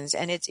other reasons.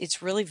 And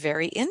it's really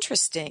very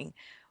interesting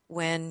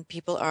when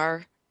people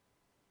are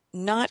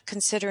not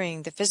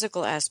considering the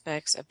physical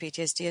aspects of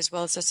PTSD as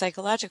well as the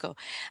psychological.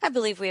 I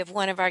believe we have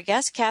one of our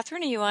guests. Kathryn,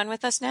 are you on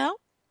with us now?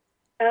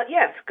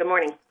 Yes. Good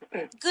morning.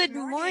 Good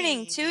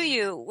morning to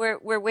you.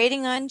 We're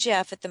waiting on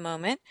Jeff at the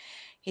moment.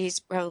 He's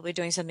probably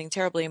doing something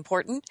terribly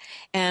important,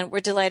 and we're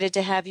delighted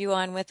to have you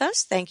on with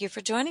us. Thank you for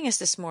joining us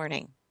this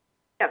morning.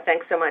 Yeah,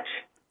 thanks so much.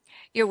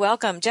 You're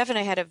welcome. Jeff and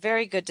I had a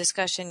very good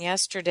discussion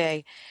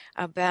yesterday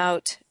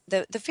about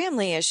the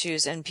family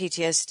issues and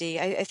PTSD.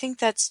 I think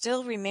that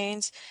still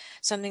remains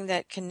something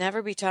that can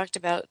never be talked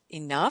about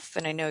enough.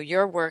 And I know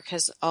your work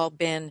has all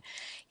been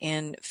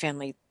in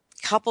family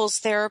couples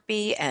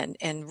therapy and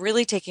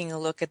really taking a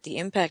look at the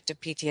impact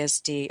of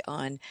PTSD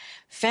on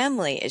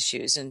family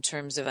issues in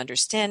terms of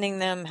understanding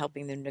them,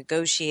 helping them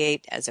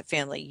negotiate as a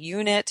family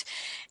unit,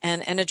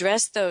 and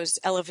address those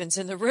elephants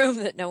in the room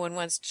that no one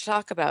wants to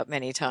talk about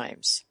many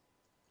times.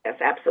 Yes,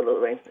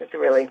 absolutely. It's a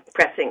really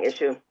pressing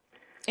issue.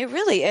 It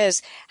really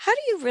is. How do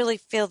you really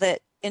feel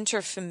that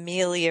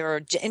interfamiliar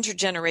or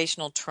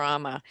intergenerational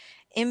trauma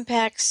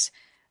impacts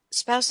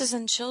spouses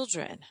and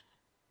children?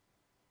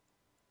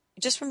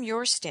 Just from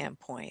your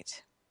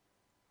standpoint.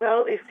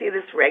 Well, you see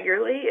this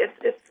regularly.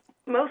 It's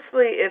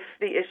mostly if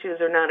the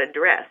issues are not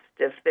addressed,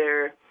 if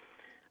there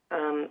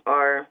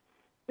are,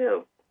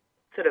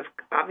 sort of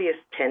obvious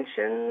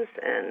tensions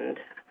and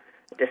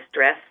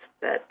distress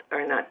that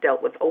are not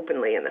dealt with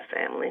openly in the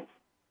family.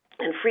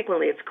 And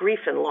frequently it's grief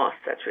and loss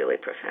that's really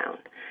profound.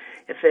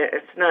 If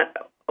it's not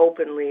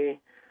openly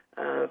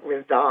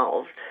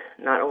resolved,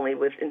 not only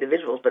with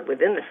individuals but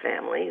within the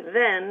family,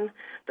 then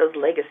those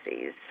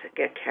legacies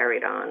get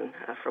carried on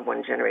from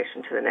one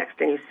generation to the next.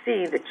 And you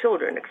see the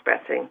children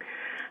expressing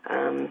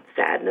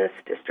sadness,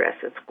 distress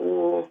at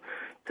school,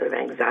 sort of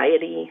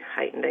anxiety,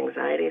 heightened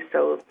anxiety.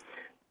 So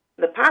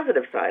the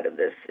positive side of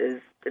this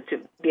is to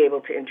be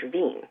able to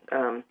intervene,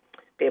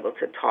 be able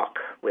to talk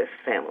with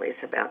families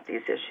about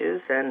these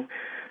issues and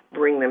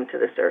bring them to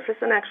the surface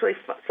and actually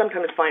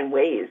sometimes find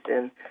ways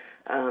in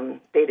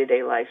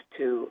day-to-day life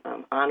to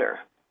honor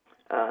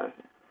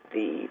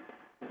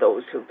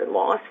those who've been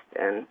lost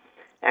and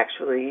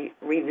actually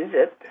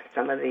revisit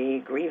some of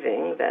the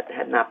grieving that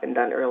had not been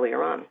done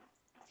earlier on,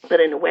 but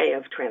in a way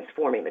of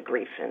transforming the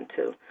grief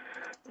into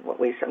what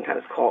we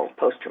sometimes call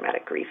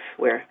post-traumatic grief,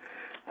 where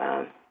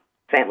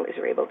families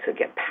are able to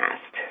get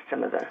past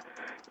some of the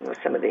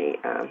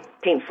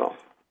painful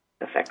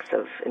effects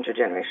of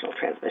intergenerational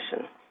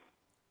transmission.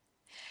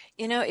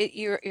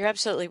 You're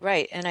absolutely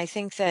right, and I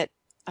think that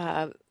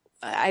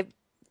I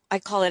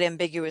call it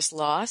ambiguous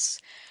loss.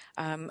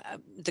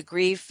 The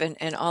grief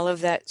and all of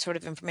that sort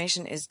of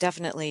information is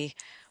definitely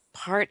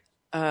part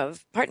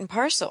and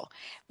parcel,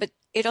 but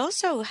it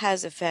also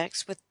has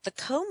effects with the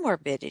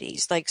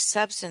comorbidities like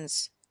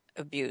substance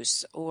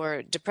abuse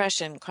or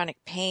depression, chronic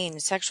pain,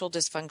 sexual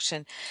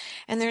dysfunction,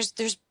 and there's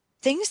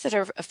things that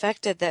are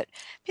affected that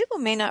people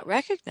may not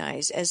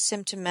recognize as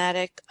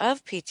symptomatic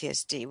of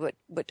PTSD,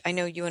 what I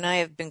know you and I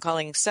have been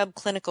calling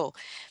subclinical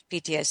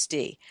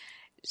PTSD.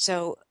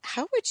 So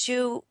how would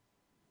you,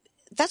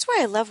 that's why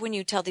I love when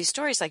you tell these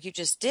stories like you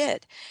just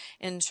did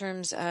in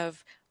terms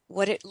of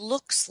what it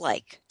looks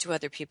like to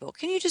other people.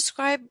 Can you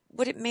describe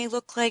what it may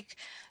look like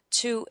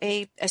to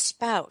a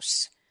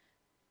spouse?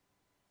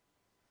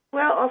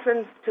 Well,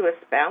 often to a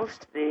spouse,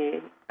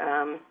 the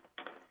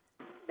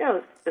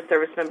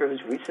service member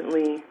who's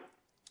recently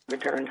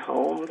returned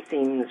home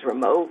seems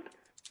remote,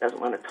 doesn't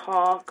want to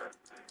talk,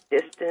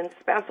 distant.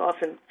 Spouse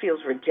often feels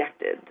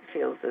rejected,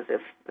 feels as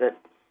if that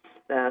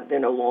they're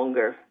no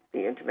longer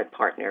the intimate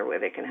partner where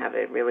they can have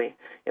a really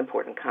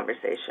important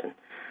conversation.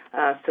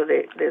 So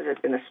there's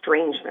an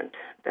estrangement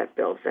that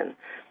builds, and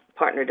the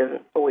partner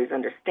doesn't always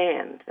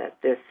understand that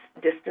this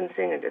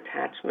distancing and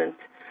detachment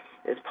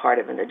is part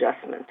of an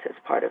adjustment, is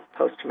part of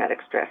post-traumatic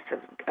stress,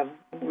 of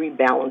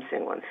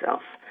rebalancing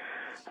oneself.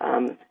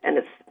 And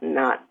it's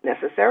not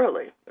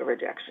necessarily a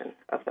rejection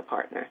of the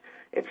partner.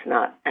 It's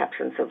not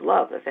absence of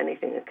love. If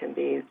anything, it can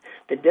be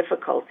the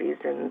difficulties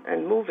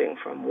in moving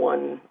from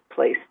one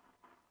place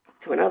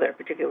to another,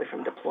 particularly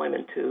from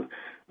deployment to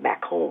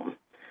back home.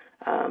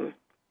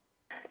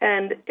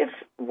 And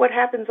what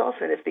happens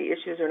often, if the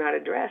issues are not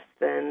addressed,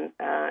 then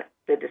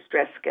the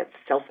distress gets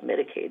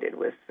self-medicated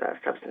with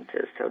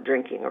substances, so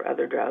drinking or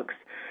other drugs,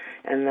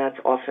 and that's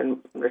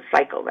often the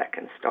cycle that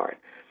can start.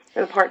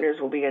 And the partners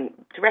will begin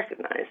to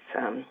recognize,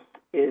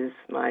 is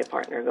my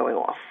partner going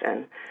off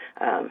and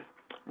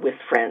with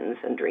friends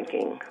and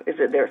drinking? Is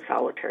it their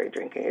solitary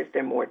drinking? Is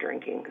there more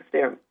drinking? Is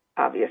there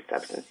obvious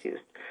substance use?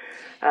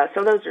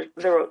 So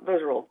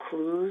those are all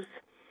clues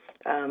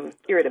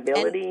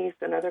Irritability is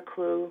another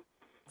clue.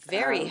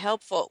 Very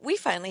helpful. We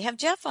finally have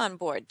Jeff on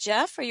board.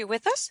 Jeff, are you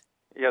with us?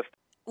 Yes.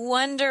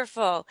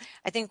 Wonderful.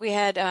 I think we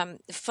had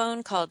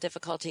phone call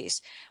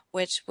difficulties,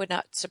 which would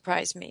not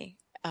surprise me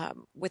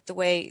with the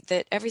way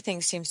that everything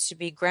seems to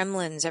be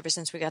gremlins ever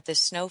since we got this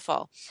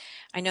snowfall.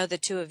 I know the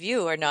two of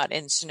you are not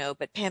in snow,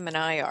 but Pam and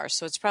I are,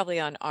 so it's probably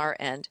on our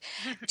end.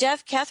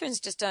 Jeff,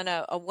 Kathryn's just done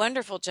a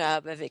wonderful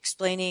job of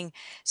explaining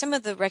some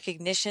of the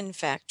recognition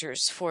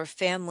factors for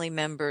family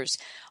members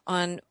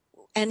and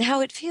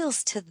how it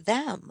feels to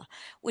them.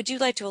 Would you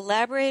like to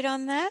elaborate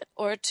on that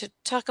or to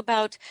talk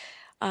about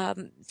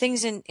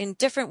things in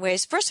different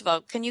ways? First of all,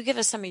 can you give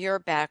us some of your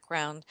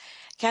background?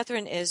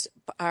 Kathryn is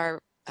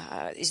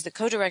is the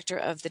co-director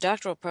of the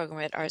doctoral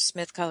program at our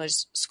Smith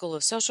College School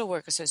of Social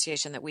Work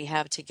Association that we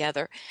have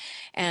together.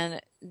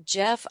 And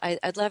Jeff,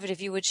 I'd love it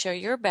if you would share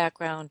your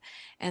background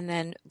and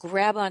then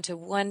grab onto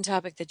one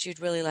topic that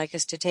you'd really like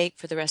us to take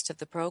for the rest of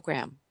the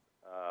program.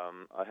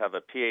 I have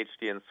a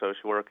PhD in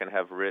social work and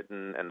have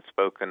written and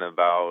spoken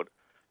about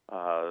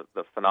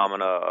the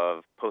phenomena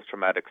of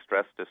post-traumatic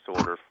stress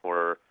disorder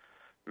for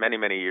many,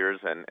 many years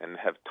and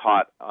have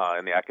taught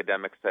in the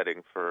academic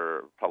setting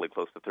for probably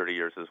close to 30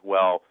 years as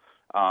well.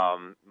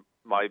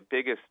 My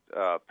biggest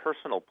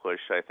personal push,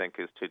 I think,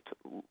 is to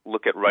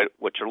look at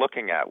what you're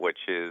looking at,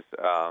 which is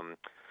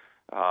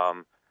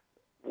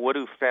what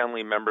do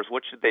family members,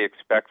 what should they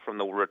expect from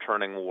the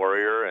returning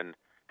warrior, and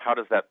how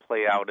does that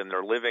play out in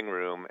their living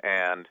room?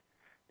 And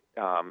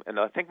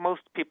I think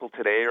most people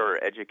today are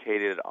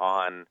educated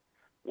on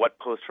what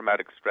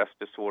post-traumatic stress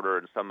disorder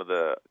and some of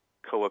the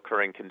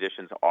co-occurring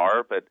conditions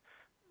are, but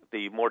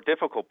the more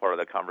difficult part of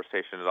the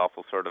conversation is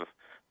also sort of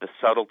the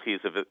subtleties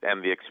of it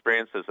and the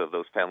experiences of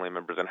those family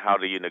members and how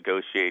do you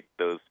negotiate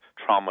those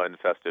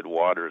trauma-infested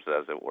waters,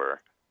 as it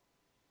were.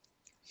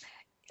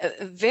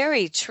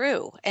 Very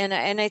true. And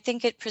I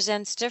think it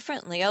presents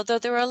differently, although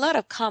there are a lot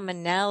of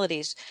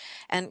commonalities.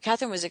 And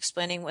Kathryn was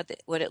explaining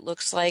what it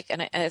looks like,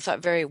 and I thought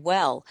very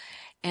well.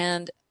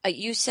 And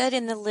you said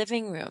in the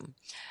living room.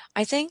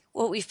 I think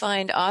what we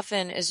find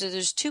often is that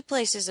there's two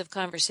places of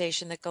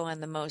conversation that go on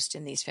the most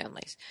in these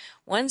families.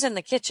 One's in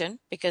the kitchen,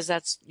 because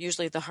that's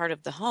usually the heart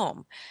of the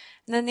home.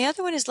 And then the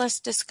other one is less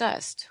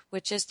discussed,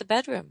 which is the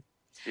bedroom.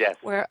 Yes.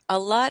 Where a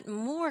lot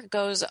more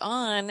goes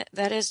on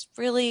that is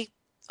really,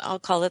 I'll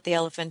call it the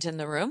elephant in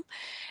the room.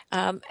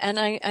 And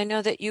I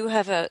know that you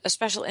have a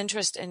special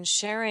interest in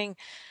sharing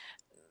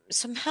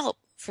some help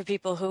for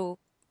people who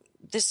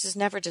this is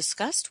never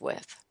discussed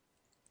with.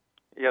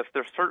 Yes,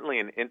 there's certainly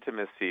an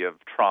intimacy of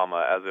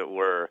trauma, as it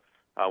were,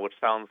 which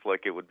sounds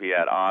like it would be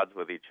at odds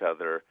with each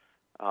other.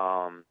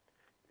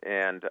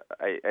 And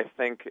I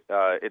think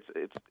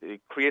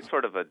it creates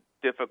sort of a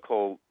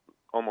difficult,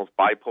 almost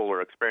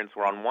bipolar experience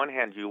where on one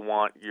hand you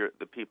want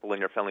the people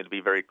in your family to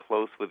be very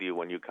close with you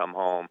when you come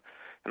home.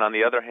 And on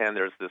the other hand,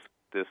 there's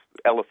this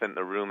elephant in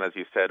the room, as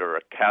you said, or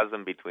a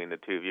chasm between the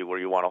two of you where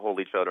you want to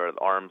hold each other at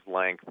arm's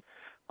length.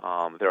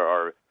 There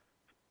are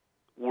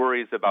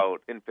worries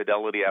about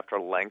infidelity after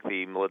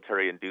lengthy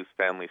military-induced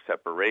family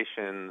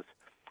separations.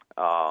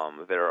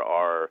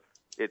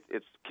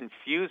 It's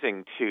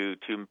confusing to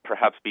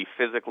perhaps be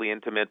physically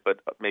intimate, but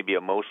maybe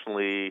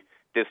emotionally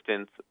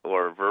distant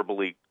or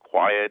verbally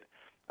quiet.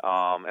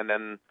 And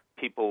then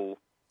people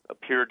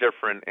appear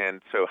different,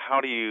 and so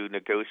how do you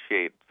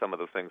negotiate some of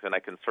those things? And I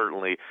can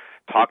certainly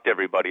talk to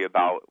everybody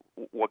about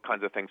what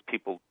kinds of things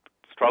people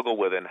struggle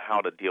with and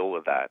how to deal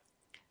with that.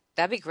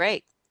 That'd be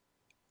great.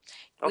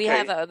 Okay. We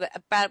have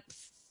about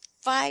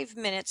 5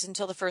 minutes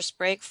until the first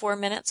break, 4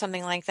 minutes,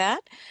 something like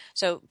that.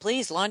 So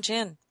please launch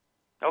in.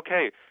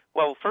 Okay.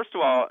 Well, first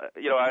of all,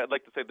 I'd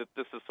like to say that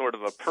this is sort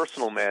of a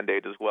personal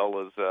mandate as well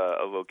as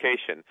a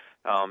vocation,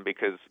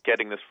 because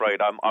getting this right,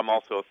 I'm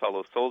also a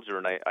fellow soldier,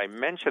 and I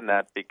mention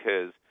that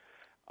because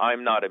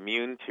I'm not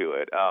immune to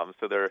it.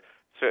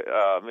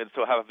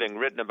 So having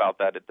written about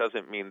that, it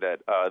doesn't mean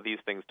that these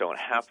things don't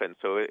happen.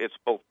 So it's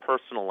both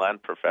personal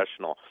and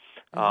professional.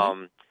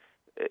 Mm-hmm.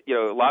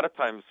 A lot of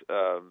times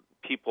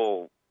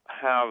people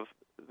have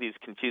these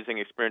confusing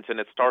experiences, and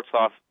it starts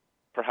off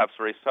perhaps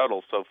very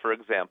subtle. So, for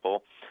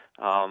example,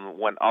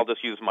 when I'll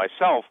just use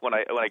myself, when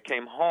I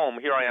came home,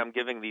 here I am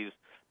giving these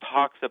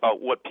talks about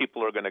what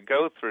people are going to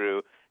go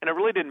through, and it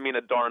really didn't mean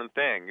a darn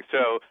thing.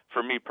 So,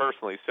 for me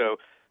personally,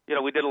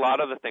 we did a lot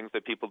of the things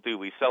that people do.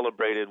 We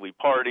celebrated, we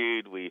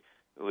partied,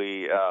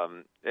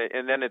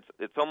 and then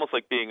it's almost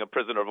like being a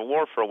prisoner of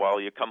war for a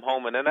while. You come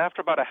home, and then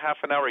after about a half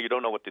an hour, you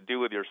don't know what to do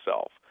with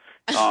yourself.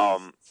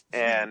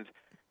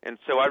 And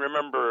so I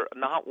remember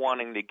not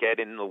wanting to get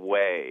in the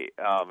way.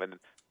 And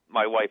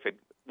my wife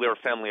we were a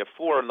family of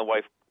four, and my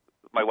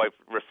wife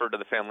referred to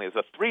the family as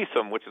a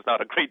threesome, which is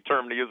not a great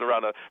term to use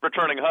around a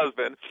returning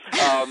husband.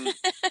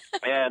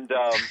 And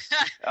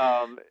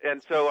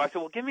so I said,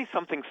 well, give me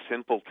something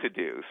simple to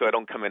do so I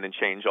don't come in and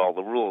change all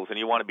the rules. And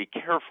you want to be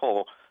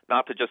careful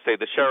not to just say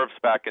the sheriff's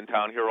back in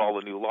town, here are all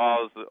the new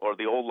laws, or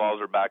the old laws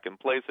are back in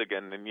place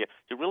again. And you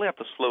really have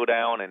to slow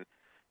down and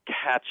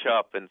catch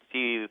up and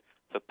see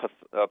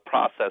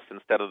process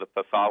instead of the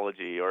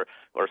pathology, or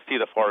see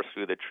the forest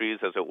through the trees,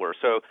 as it were.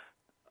 So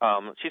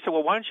she said,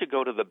 well, why don't you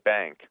go to the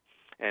bank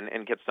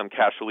and get some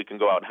cash so we can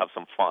go out and have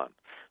some fun?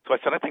 So I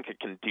said, I think I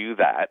can do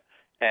that.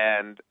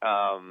 And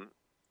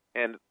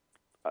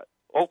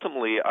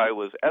ultimately, I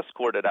was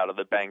escorted out of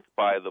the bank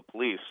by the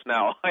police.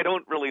 Now, I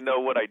don't really know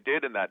what I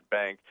did in that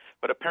bank,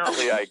 but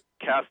apparently I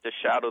cast a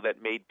shadow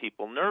that made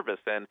people nervous.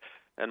 And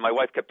my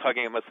wife kept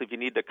tugging at my sleeve, you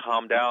need to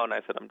calm down.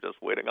 I said, I'm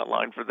just waiting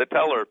online for the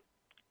teller.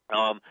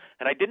 And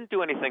I didn't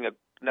do anything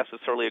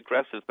necessarily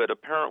aggressive, but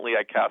apparently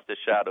I cast a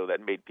shadow that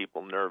made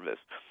people nervous.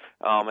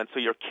 And so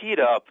you're keyed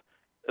up,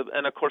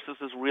 and of course this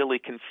is really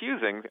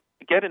confusing.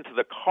 Get into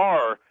the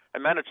car. I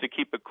managed to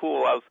keep it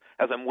cool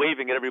as I'm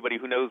waving at everybody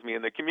who knows me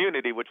in the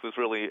community, which was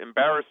really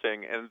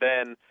embarrassing, and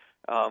then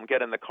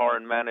get in the car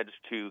and manage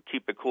to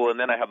keep it cool. And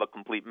then I have a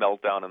complete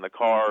meltdown in the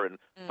car and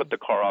put the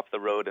car off the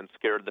road and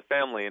scared the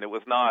family. And it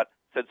was not,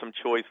 said some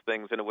choice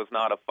things, and it was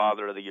not a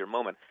Father of the Year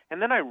moment.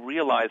 And then I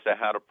realized I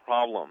had a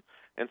problem.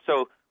 And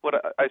so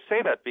I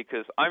say that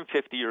because I'm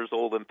 50 years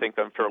old and think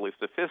I'm fairly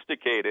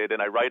sophisticated,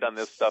 and I write on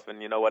this stuff,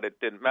 and you know what, it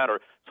didn't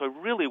matter. So I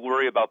really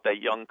worry about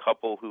that young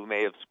couple who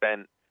may have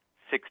spent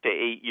 6 to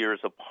 8 years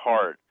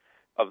apart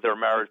of their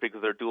marriage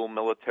because they're dual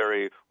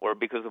military or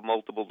because of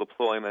multiple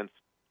deployments,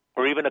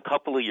 or even a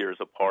couple of years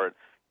apart,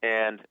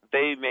 and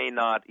they may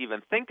not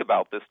even think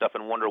about this stuff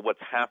and wonder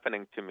what's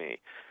happening to me.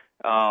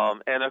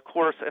 And of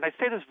course, and I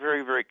say this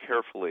very, very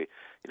carefully,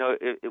 you know,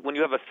 when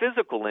you have a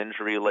physical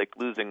injury like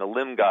losing a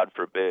limb, God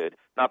forbid,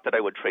 not that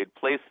I would trade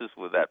places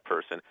with that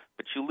person,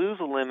 but you lose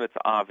a limb, it's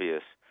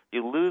obvious.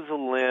 You lose a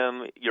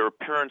limb, your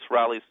parents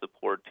rally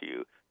support to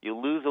you. You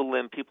lose a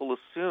limb, people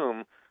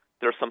assume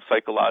there's some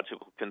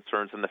psychological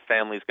concerns, and the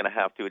family's going to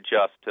have to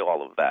adjust to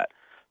all of that.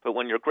 But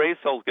when your gray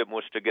cells get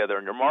mushed together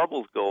and your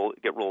marbles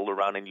get rolled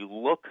around and you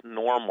look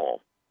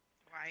normal,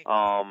 right.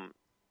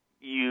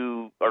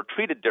 You are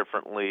treated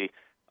differently,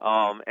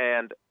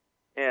 and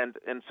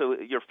so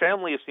your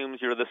family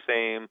assumes you're the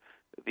same,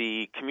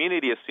 the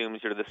community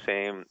assumes you're the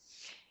same,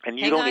 and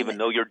you don't even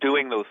know you're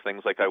doing those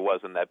things like I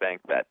was in that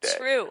bank that day.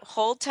 True.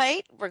 Hold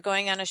tight. We're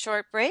going on a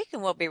short break,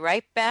 and we'll be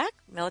right back.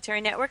 Military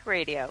Network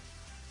Radio.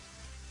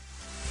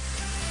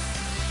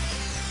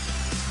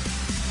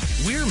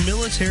 We're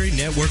Military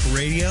Network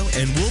Radio,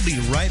 and we'll be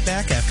right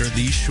back after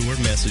these short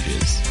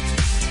messages.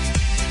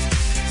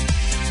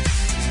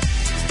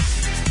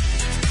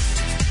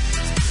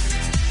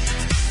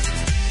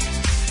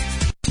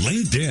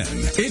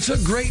 LinkedIn. It's a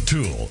great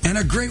tool and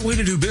a great way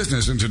to do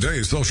business in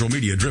today's social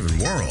media-driven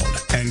world.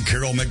 And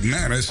Carol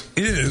McManus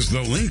is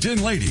the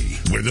LinkedIn Lady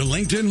with the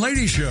LinkedIn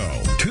Lady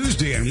Show,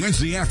 Tuesday and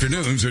Wednesday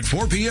afternoons at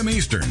 4 p.m.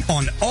 Eastern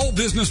on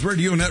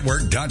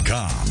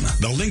allbusinessradionetwork.com.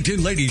 The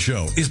LinkedIn Lady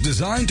Show is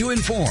designed to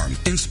inform,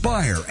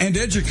 inspire, and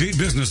educate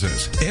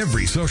businesses.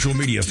 Every social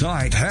media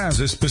site has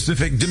a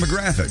specific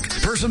demographic,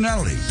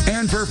 personality,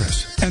 and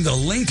purpose. And the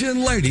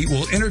LinkedIn Lady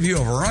will interview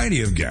a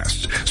variety of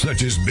guests,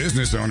 such as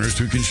business owners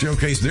who can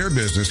showcase their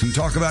business and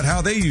talk about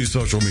how they use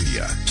social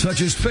media,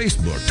 such as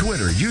Facebook,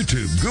 Twitter,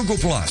 YouTube, Google+,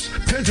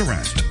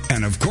 Pinterest,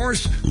 and of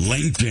course,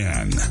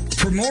 LinkedIn.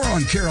 For more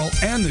on Carol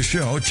and the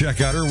show,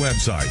 check out her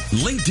website,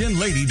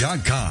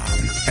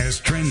 LinkedInLady.com. As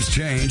trends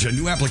change and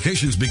new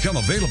applications become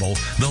available,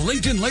 the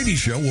LinkedIn Lady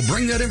Show will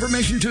bring that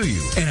information to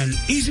you in an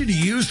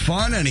easy-to-use,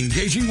 fun, and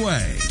engaging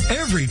way.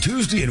 Every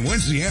Tuesday and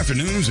Wednesday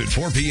afternoons at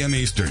 4 p.m.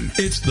 Eastern,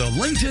 it's the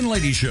LinkedIn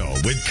Lady Show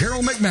with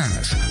Carol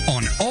McManus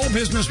on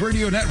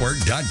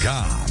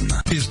allbusinessradionetwork.com.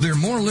 Is there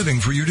more living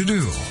for you to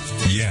do?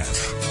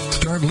 Yes.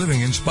 Start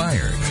living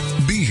inspired.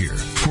 Be here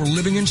for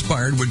Living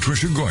Inspired with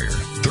Tricia Goyer,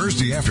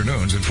 Thursday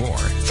afternoons at 4,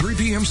 3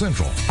 p.m.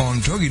 Central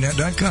on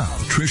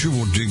TogiNet.com. Tricia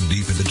will dig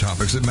deep into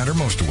topics that matter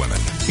most to women,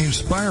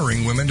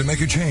 inspiring women to make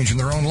a change in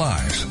their own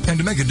lives and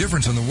to make a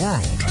difference in the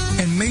world,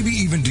 and maybe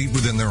even deep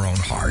within their own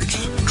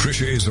hearts.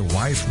 Tricia is a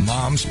wife,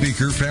 mom,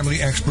 speaker,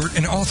 family expert,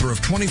 and author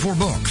of 24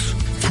 books.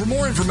 For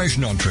more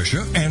information on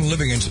Tricia and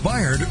Living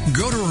Inspired,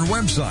 go to her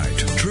website,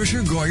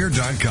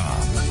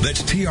 TriciaGoyer.com.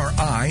 That's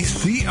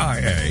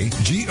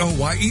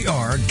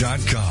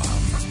TriciaGoyer.com.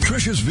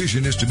 Tricia's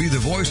vision is to be the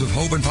voice of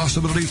hope and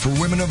possibility for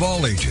women of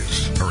all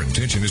ages. Her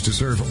intention is to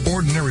serve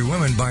ordinary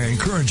women by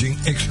encouraging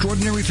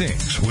extraordinary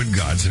things with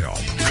God's help.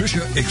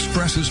 Tricia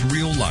expresses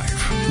real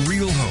life,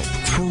 real hope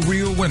for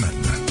real women.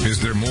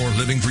 Is there more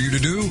living for you to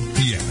do?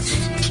 Yes.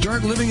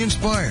 Start living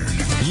inspired.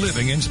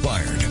 Living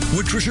Inspired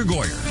with Tricia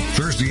Goyer.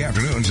 Thursday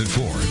afternoons at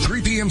 4,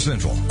 3 p.m.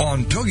 Central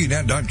on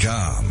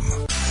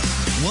TogiNet.com.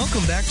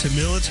 Welcome back to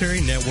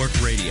Military Network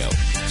Radio,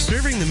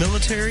 serving the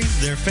military,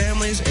 their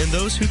families, and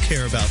those who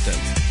care about them.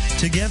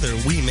 Together,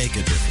 we make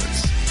a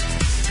difference.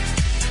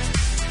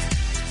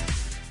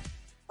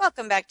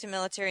 Welcome back to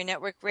Military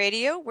Network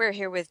Radio. We're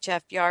here with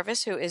Jeff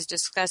Yarvis, who is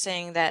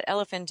discussing that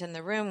elephant in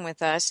the room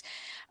with us,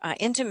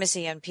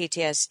 intimacy and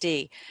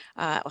PTSD.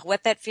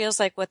 What that feels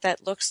like, what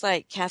that looks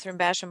like. Kathryn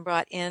Basham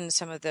brought in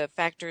some of the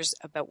factors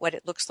about what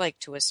it looks like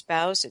to a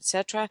spouse,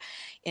 etc.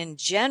 in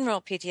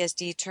general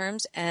PTSD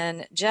terms,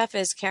 and Jeff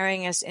is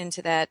carrying us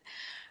into that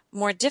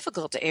more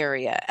difficult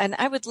area. And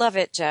I would love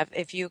it, Jeff,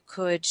 if you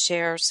could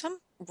share some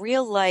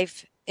real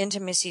life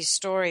intimacy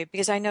story,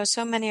 because I know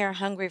so many are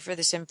hungry for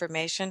this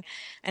information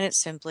and it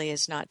simply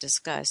is not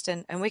discussed.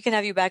 And we can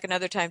have you back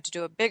another time to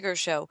do a bigger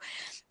show,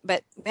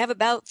 but we have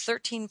about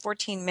 13,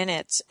 14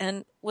 minutes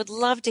and would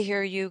love to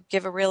hear you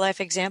give a real life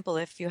example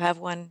if you have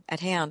one at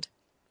hand.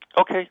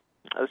 Okay,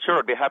 sure,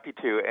 I'd be happy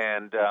to.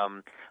 And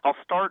I'll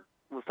start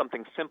with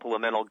something simple,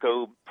 and then I'll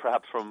go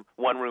perhaps from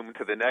one room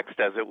to the next,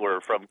 as it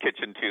were, from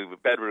kitchen to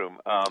bedroom.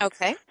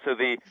 Okay. So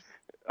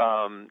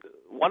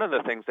one of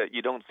the things that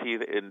you don't see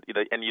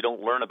and you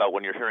don't learn about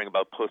when you're hearing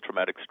about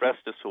post-traumatic stress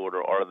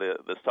disorder are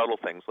the subtle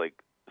things like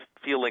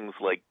feelings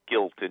like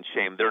guilt and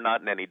shame. They're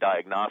not in any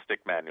diagnostic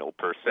manual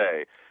per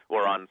se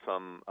or on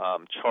some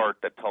chart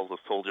that tells a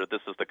soldier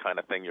this is the kind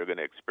of thing you're going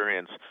to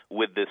experience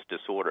with this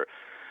disorder.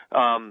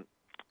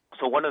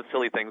 So one of the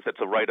silly things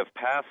that's a rite of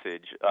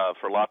passage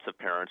for lots of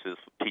parents is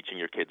teaching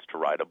your kids to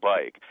ride a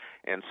bike.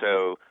 And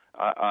so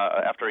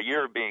after a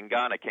year of being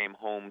gone, I came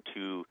home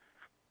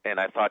and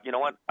I thought, you know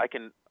what,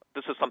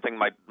 this is something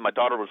my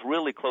daughter was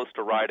really close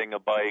to riding a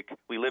bike.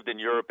 We lived in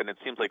Europe, and it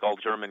seems like all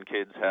German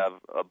kids have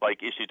a bike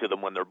issued to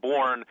them when they're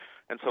born.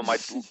 And so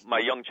my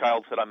young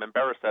child said, I'm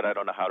embarrassed that I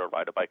don't know how to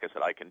ride a bike. I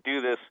said, I can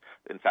do this.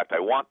 In fact, I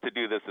want to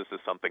do this. This is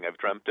something I've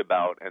dreamt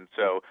about. And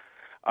so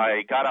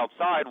I got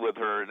outside with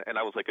her, and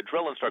I was like a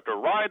drill instructor,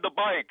 ride the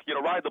bike,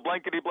 ride the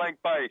blankety-blank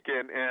bike.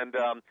 And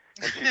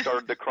she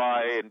started to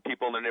cry, and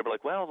people in the neighborhood were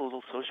like, well, the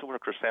little social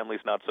worker's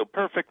family's not so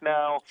perfect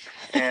now.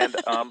 And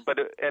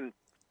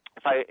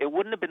it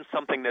wouldn't have been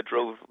something that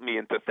drove me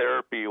into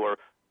therapy or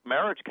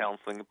marriage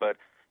counseling, but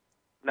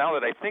now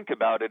that I think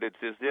about it, it's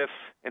as if,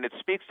 and it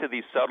speaks to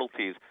these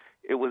subtleties,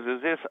 it was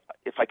as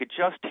if I could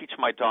just teach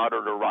my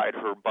daughter to ride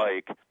her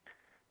bike,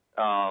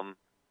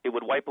 it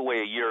would wipe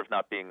away a year of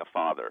not being a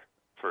father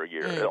for a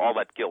year, all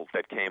that guilt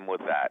that came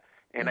with that.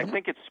 And I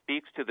think it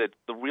speaks to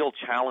the real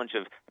challenge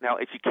of, now,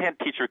 if you can't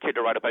teach your kid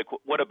to ride a bike,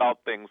 what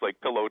about things like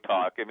pillow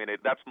talk? I mean,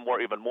 that's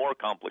even more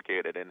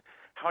complicated. And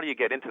how do you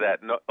get into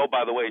that? And, oh,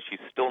 by the way, she's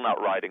still not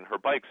riding her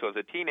bike. So as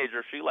a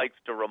teenager, she likes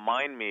to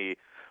remind me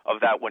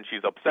of that when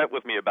she's upset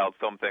with me about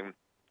something.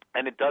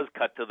 And it does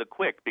cut to the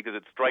quick because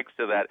it strikes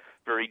to that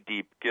very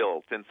deep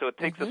guilt. And so it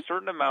takes a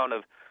certain amount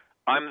of,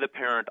 I'm the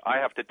parent, I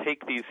have to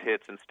take these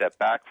hits and step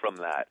back from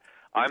that.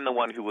 I'm the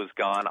one who was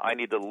gone. I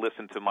need to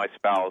listen to my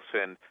spouse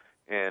and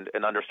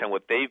understand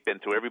what they've been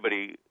through.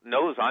 Everybody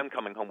knows I'm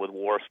coming home with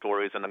war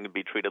stories and I'm going to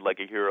be treated like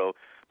a hero.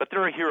 But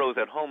there are heroes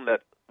at home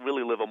that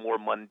really live a more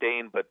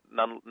mundane but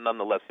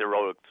nonetheless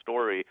heroic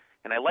story.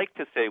 And I like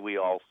to say we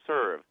all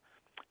serve.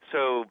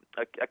 So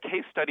a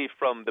case study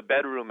from the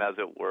bedroom, as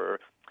it were,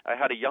 I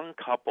had a young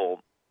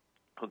couple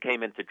who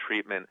came into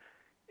treatment,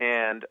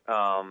 and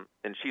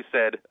she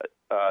said,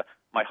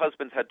 my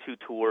husband's had 2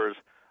 tours.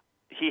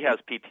 He has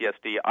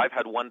PTSD. I've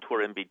had 1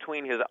 tour in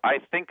between his. I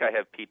think I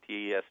have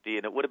PTSD,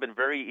 and it would have been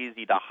very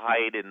easy to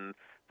hide in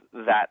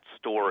that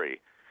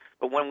story.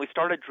 But when we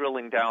started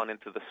drilling down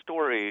into the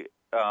story,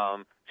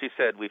 she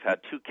said, we've had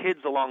 2 kids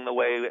along the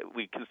way.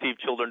 We conceived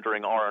children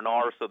during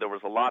R&R, so there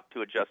was a lot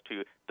to adjust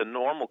to. The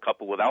normal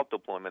couple without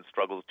deployment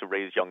struggles to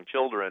raise young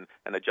children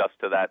and adjust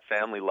to that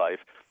family life.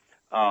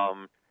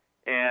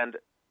 And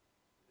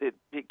it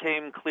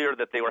became clear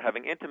that they were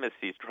having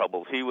intimacy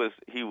troubles. He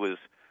was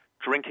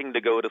drinking to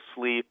go to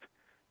sleep,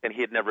 and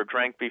he had never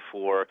drank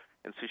before.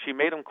 And so she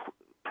made him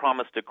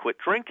promise to quit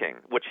drinking,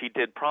 which he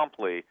did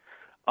promptly.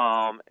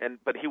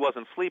 But he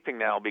wasn't sleeping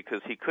now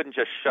because he couldn't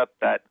just shut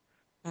that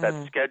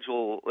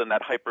schedule and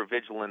that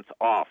hypervigilance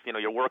off.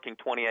 You're working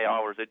 28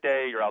 hours a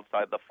day. You're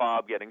outside the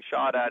fob getting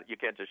shot at. You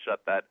can't just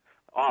shut that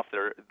off.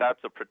 That's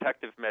a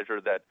protective measure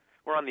that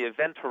we're on the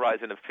event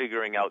horizon of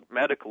figuring out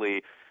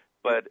medically.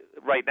 But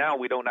right now,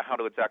 we don't know how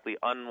to exactly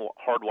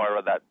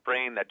hardwire that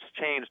brain that's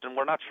changed, and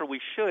we're not sure we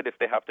should if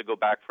they have to go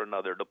back for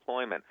another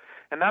deployment.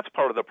 And that's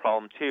part of the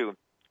problem, too.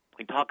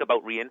 We talk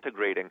about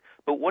reintegrating,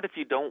 but what if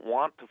you don't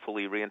want to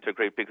fully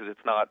reintegrate because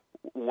it's not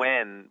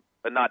when,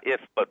 not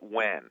if, but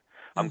when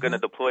I'm going to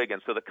deploy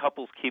again? So the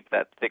couples keep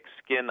that thick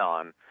skin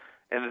on,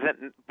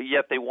 but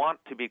yet they want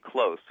to be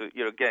close. So,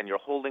 again, you're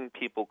holding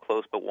people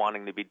close but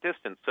wanting to be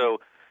distant. So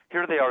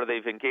here they are.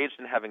 They've engaged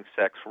in having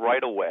sex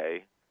right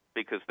away,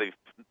 because they've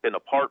been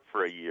apart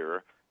for a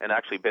year and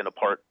actually been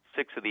apart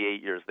 6 of the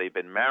 8 years they've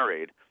been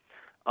married.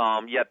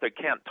 Yet they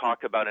can't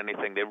talk about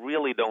anything. They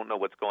really don't know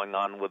what's going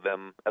on with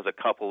them as a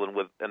couple, and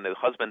the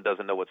husband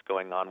doesn't know what's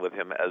going on with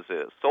him as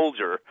a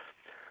soldier.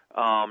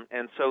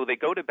 And so they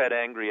go to bed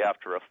angry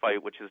after a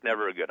fight, which is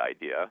never a good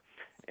idea.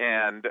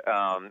 And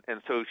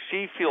so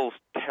she feels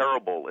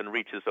terrible and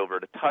reaches over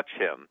to touch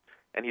him,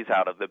 and he's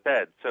out of the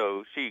bed.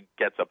 So she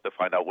gets up to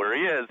find out where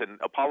he is and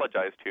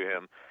apologize to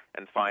him,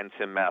 and finds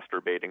him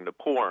masturbating to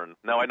porn.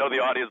 Now, I know the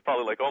audience is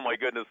probably like, oh, my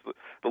goodness,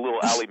 the little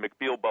Ally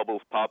McBeal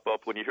bubbles pop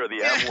up when you hear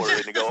the M word,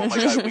 and you go, oh, my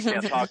God, we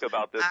can't talk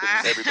about this,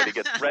 and everybody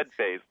gets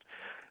red-faced.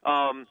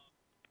 And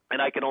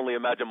I can only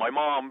imagine my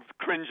mom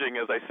cringing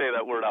as I say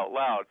that word out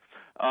loud.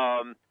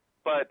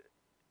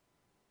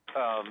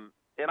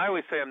 And I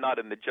always say I'm not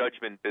in the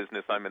judgment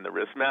business, I'm in the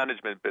risk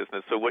management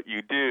business, so what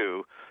you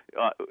do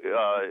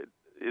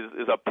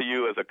is up to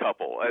you as a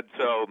couple. And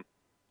so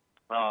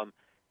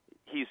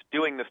he's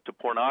doing this to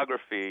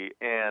pornography,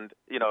 and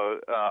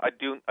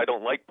I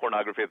don't like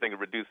pornography. I think it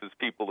reduces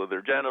people to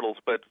their genitals.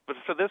 But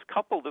for this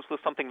couple, this was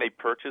something they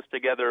purchased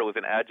together. It was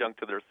an adjunct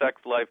to their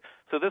sex life,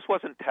 so this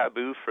wasn't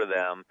taboo for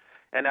them.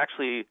 And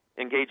actually,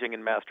 engaging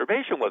in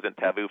masturbation wasn't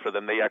taboo for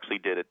them. They actually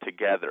did it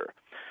together.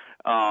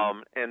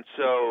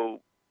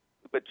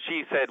 But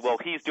she said, well,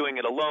 he's doing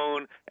it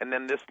alone, and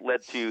then this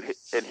led to,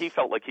 and he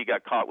felt like he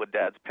got caught with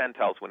Dad's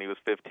penthouse when he was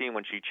 15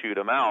 when she chewed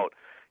him out.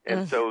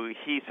 And so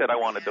he said, I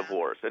want a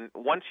divorce. And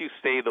once you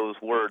say those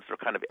words, they're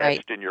kind of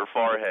etched in your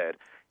forehead.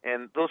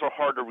 And those are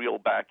hard to reel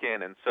back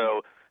in. And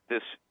so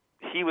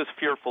he was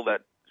fearful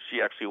that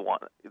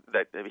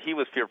he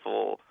was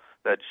fearful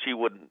that she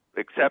wouldn't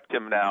accept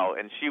him now,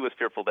 and she was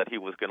fearful that he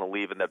was going to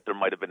leave and that there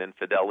might have been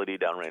infidelity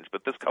downrange.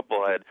 But this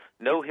couple had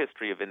no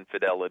history of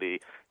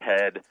infidelity,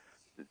 had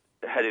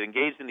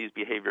engaged in these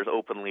behaviors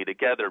openly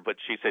together, but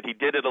she said he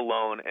did it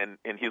alone, and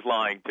he's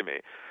lying to me.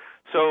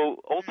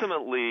 So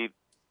ultimately,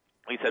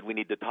 we said we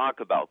need to talk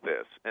about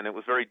this, and it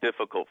was very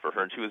difficult for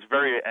her, and she was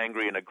very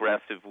angry and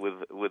aggressive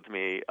with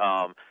me,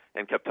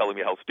 and kept telling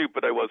me how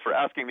stupid I was for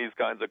asking these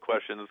kinds of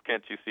questions.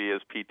 Can't you see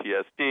as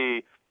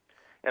PTSD?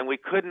 And we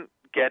couldn't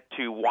get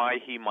to why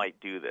he might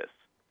do this.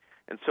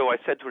 And so I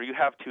said to her, you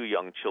have 2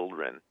 young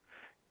children.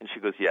 And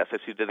she goes, yes. I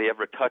said, do they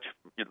ever touch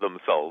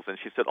themselves? And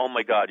she said, oh,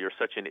 my God, you're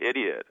such an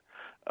idiot.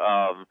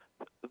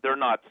 They're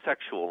not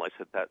sexual. I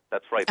said,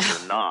 that's right,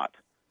 they're not.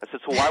 I said,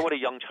 so why would a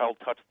young child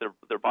touch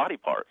their body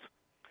parts?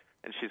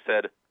 And she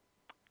said,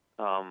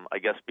 I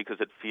guess because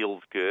it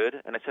feels good.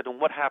 And I said, and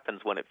what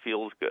happens when it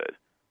feels good?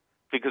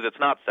 Because it's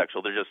not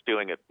sexual. They're just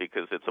doing it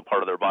because it's a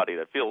part of their body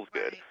that feels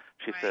good.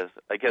 She says,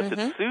 I guess it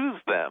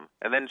soothes them.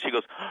 And then she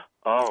goes,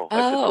 oh. I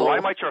said, so why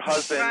might your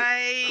husband,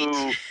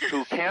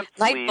 who can't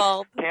sleep,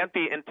 can't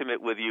be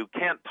intimate with you,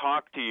 can't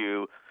talk to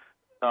you,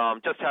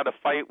 just had a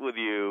fight with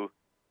you,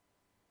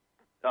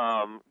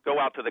 go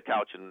out to the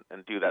couch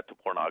and do that to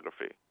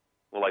pornography?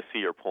 Well, I see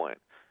your point.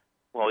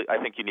 Well,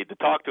 I think you need to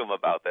talk to him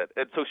about that.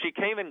 And so she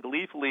came in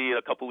gleefully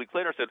a couple of weeks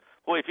later and said,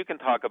 boy, if you can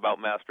talk about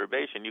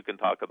masturbation, you can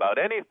talk about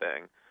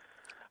anything.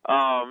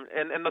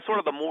 And the sort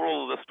of the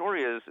moral of the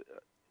story is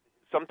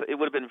it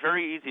would have been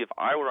very easy if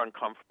I were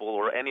uncomfortable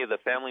or any of the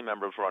family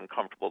members were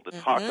uncomfortable to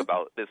talk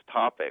about this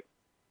topic.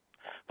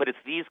 But it's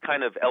these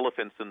kind of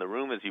elephants in the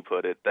room, as you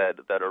put it,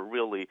 that are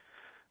really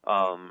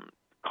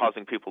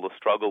causing people to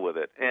struggle with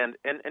it. And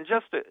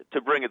just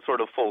to bring it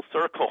sort of full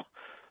circle,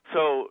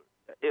 so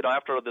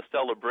after the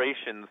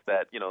celebrations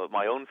that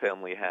my own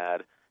family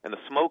had and the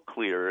smoke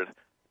cleared,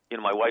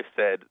 my wife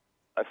said,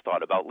 I've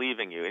thought about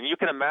leaving you. And you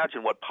can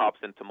imagine what pops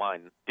into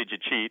mind. Did you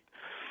cheat?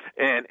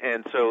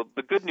 And so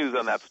the good news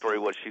on that story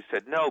was she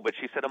said no, but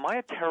she said, am I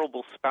a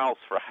terrible spouse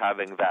for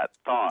having that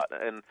thought?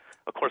 And,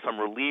 of course, I'm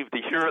relieved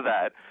to hear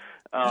that.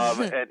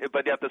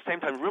 But at the same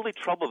time, really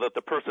troubled that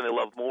the person I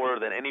love more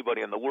than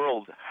anybody in the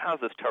world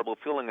has this terrible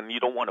feeling, and you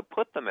don't want to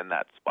put them in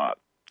that spot.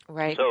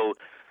 Right. So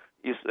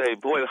you say,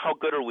 boy, how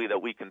good are we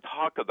that we can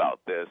talk about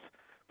this?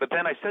 But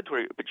then I said to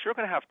her, but you're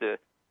going to have to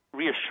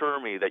reassure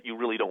me that you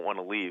really don't want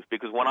to leave,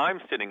 because when I'm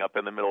sitting up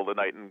in the middle of the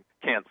night and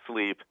can't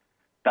sleep,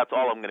 that's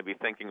all I'm going to be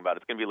thinking about.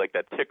 It's going to be like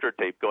that ticker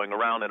tape going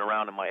around and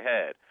around in my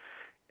head.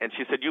 And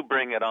she said, you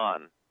bring it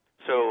on.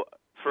 So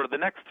for the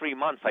next 3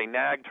 months, I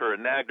nagged her.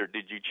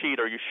 Did you cheat?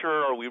 Are you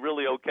sure? Are we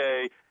really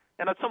okay?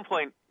 And at some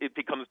point, it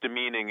becomes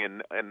demeaning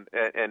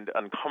and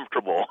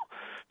uncomfortable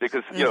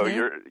because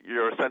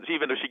you're essentially,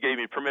 even though she gave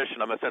me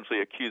permission, I'm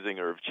essentially accusing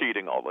her of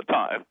cheating all the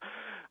time.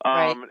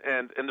 Right.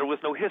 And there was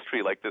no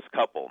history like this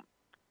couple.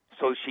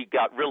 So she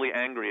got really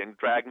angry and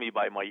dragged me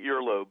by my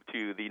earlobe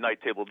to the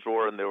night table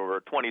drawer, and there were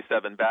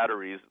 27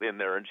 batteries in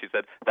there. And she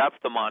said, that's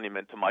the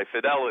monument to my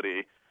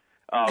fidelity.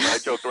 And I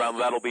joked around,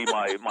 that'll be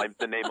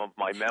the name of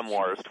my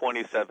memoirs,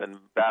 27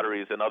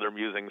 Batteries and Other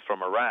Musings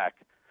from Iraq.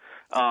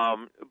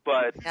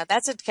 But now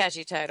that's a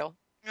catchy title.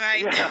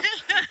 Right. Yeah.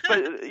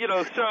 But,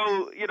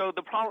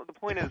 the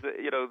point is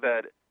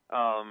that,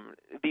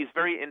 these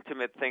very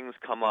intimate things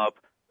come up.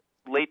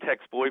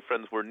 Latex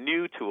boyfriends were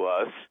new to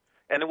us.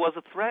 And it was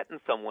a threat in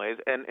some ways.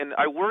 And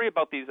I worry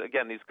about these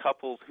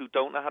couples who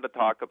don't know how to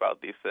talk about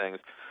these things,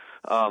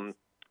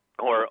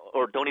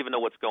 or don't even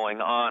know what's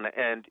going on.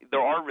 And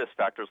there are risk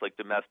factors like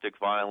domestic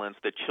violence.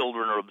 The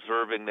children are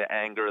observing the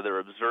anger. They're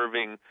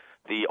observing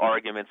the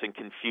arguments and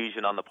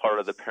confusion on the part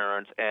of the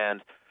parents.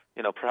 And,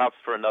 perhaps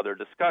for another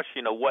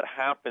discussion, what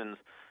happens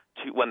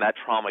when that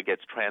trauma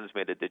gets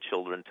transmitted to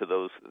children, to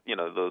those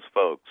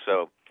folks.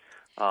 So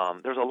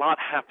there's a lot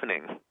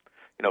happening,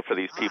 for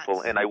these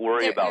people, and I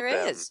worry about them.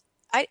 There is.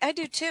 I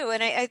do too,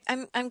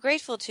 and I'm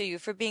grateful to you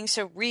for being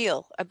so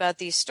real about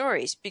these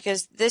stories,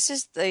 because this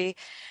is the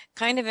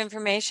kind of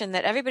information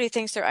that everybody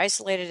thinks they're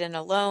isolated and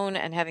alone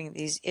and having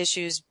these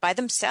issues by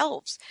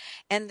themselves,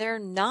 and they're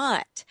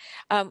not.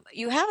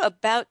 You have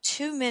about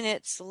 2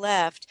 minutes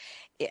left.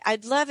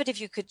 I'd love it if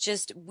you could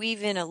just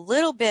weave in a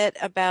little bit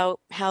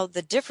about how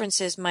the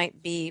differences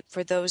might be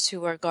for those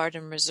who are guard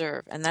and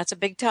reserve, and that's a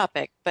big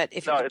topic. But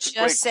if you could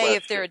just say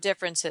if there are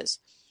differences.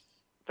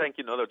 Thank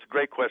you. No, that's a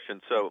great question.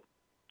 So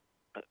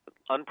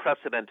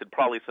unprecedented,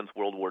 probably since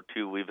World War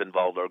II, we've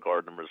involved our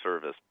Guard and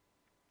Reservists.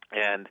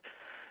 And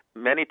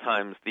many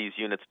times these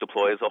units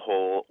deploy as a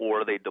whole,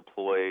 or they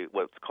deploy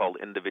what's called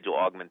individual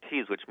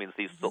augmentees, which means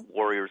these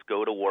warriors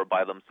go to war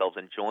by themselves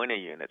and join a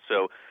unit.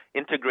 So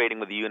integrating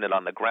with a unit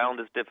on the ground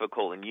is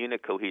difficult, and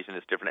unit cohesion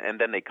is different. And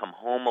then they come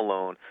home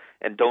alone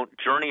and don't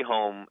journey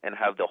home and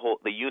have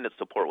the unit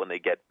support when they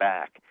get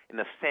back. In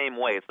the same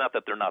way, it's not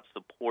that they're not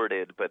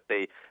supported, but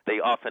they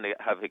often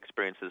have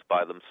experiences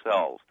by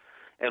themselves.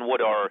 And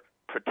what are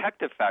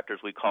protective factors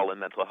we call in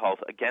mental health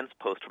against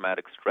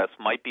post-traumatic stress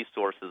might be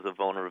sources of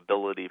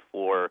vulnerability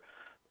for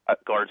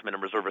guardsmen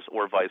and reservists,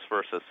 or vice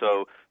versa.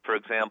 So, for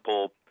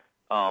example,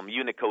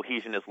 unit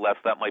cohesion is less.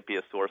 That might be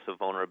a source of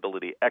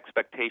vulnerability.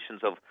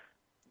 Expectations of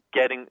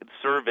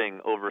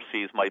serving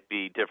overseas might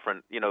be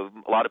different. You know,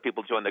 a lot of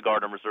people join the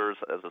Guard and Reserves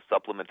as a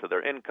supplement to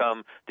their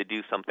income, to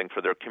do something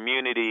for their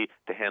community,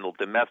 to handle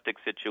domestic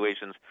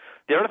situations.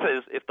 The other thing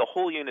is, if the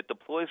whole unit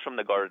deploys from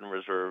the Guard and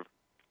Reserve,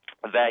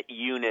 that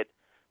unit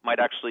might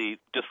actually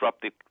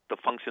disrupt the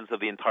functions of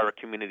the entire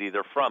community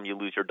they're from. You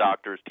lose your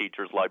doctors,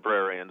 teachers,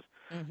 librarians.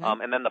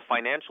 And then the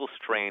financial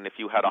strain, if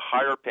you had a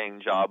higher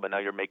paying job and now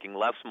you're making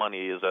less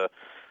money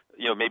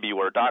maybe you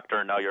were a doctor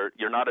and now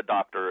you're not a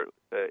doctor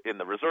in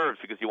the reserves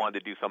because you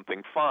wanted to do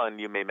something fun,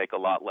 you may make a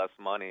lot less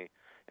money.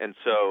 And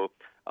so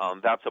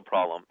that's a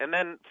problem. And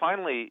then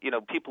finally,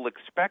 people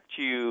expect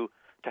you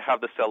to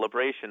have the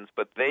celebrations,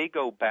 but they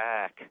go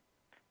back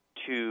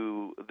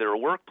to their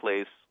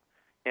workplace,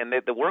 and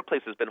the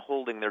workplace has been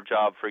holding their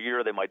job for a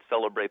year. They might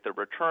celebrate their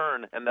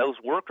return, and those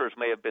workers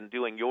may have been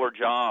doing your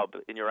job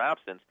in your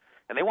absence,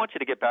 and they want you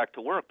to get back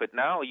to work. But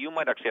now you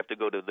might actually have to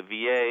go to the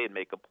VA and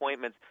make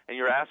appointments, and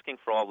you're asking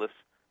for all this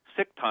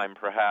sick time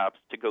perhaps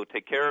to go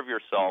take care of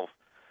yourself.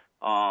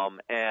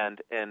 And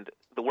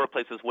the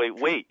workplace is,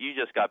 wait, you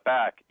just got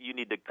back. You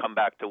need to come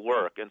back to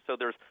work. And so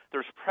there's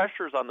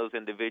pressures on those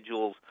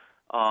individuals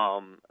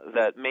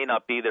that may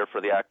not be there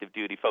for the active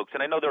duty folks.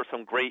 And I know there are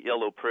some great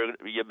yellow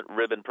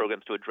ribbon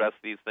programs to address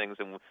these things,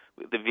 and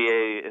the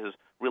VA has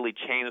really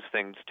changed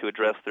things to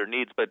address their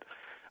needs. But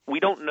we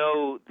don't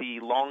know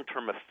the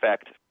long-term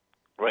effect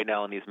right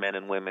now on these men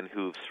and women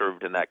who've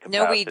served in that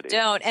capacity. No, we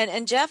don't.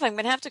 And Jeff, I'm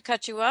going to have to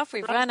cut you off.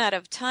 We've run out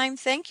of time.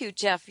 Thank you,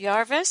 Jeff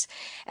Yarvis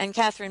and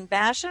Kathryn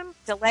Basham.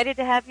 Delighted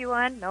to have you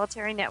on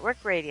Military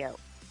Network Radio.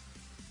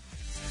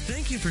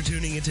 Thank you for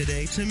tuning in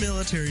today to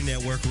Military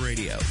Network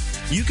Radio.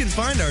 You can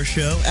find our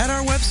show at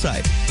our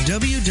website,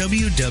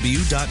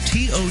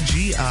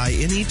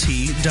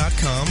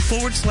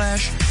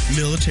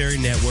 www.toginet.com/Military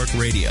Network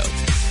Radio.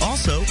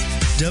 Also,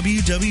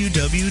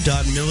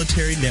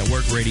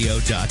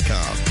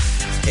 www.militarynetworkradio.com.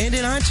 And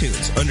in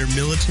iTunes under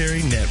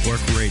Military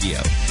Network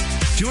Radio.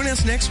 Join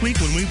us next week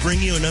when we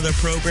bring you another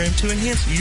program to enhance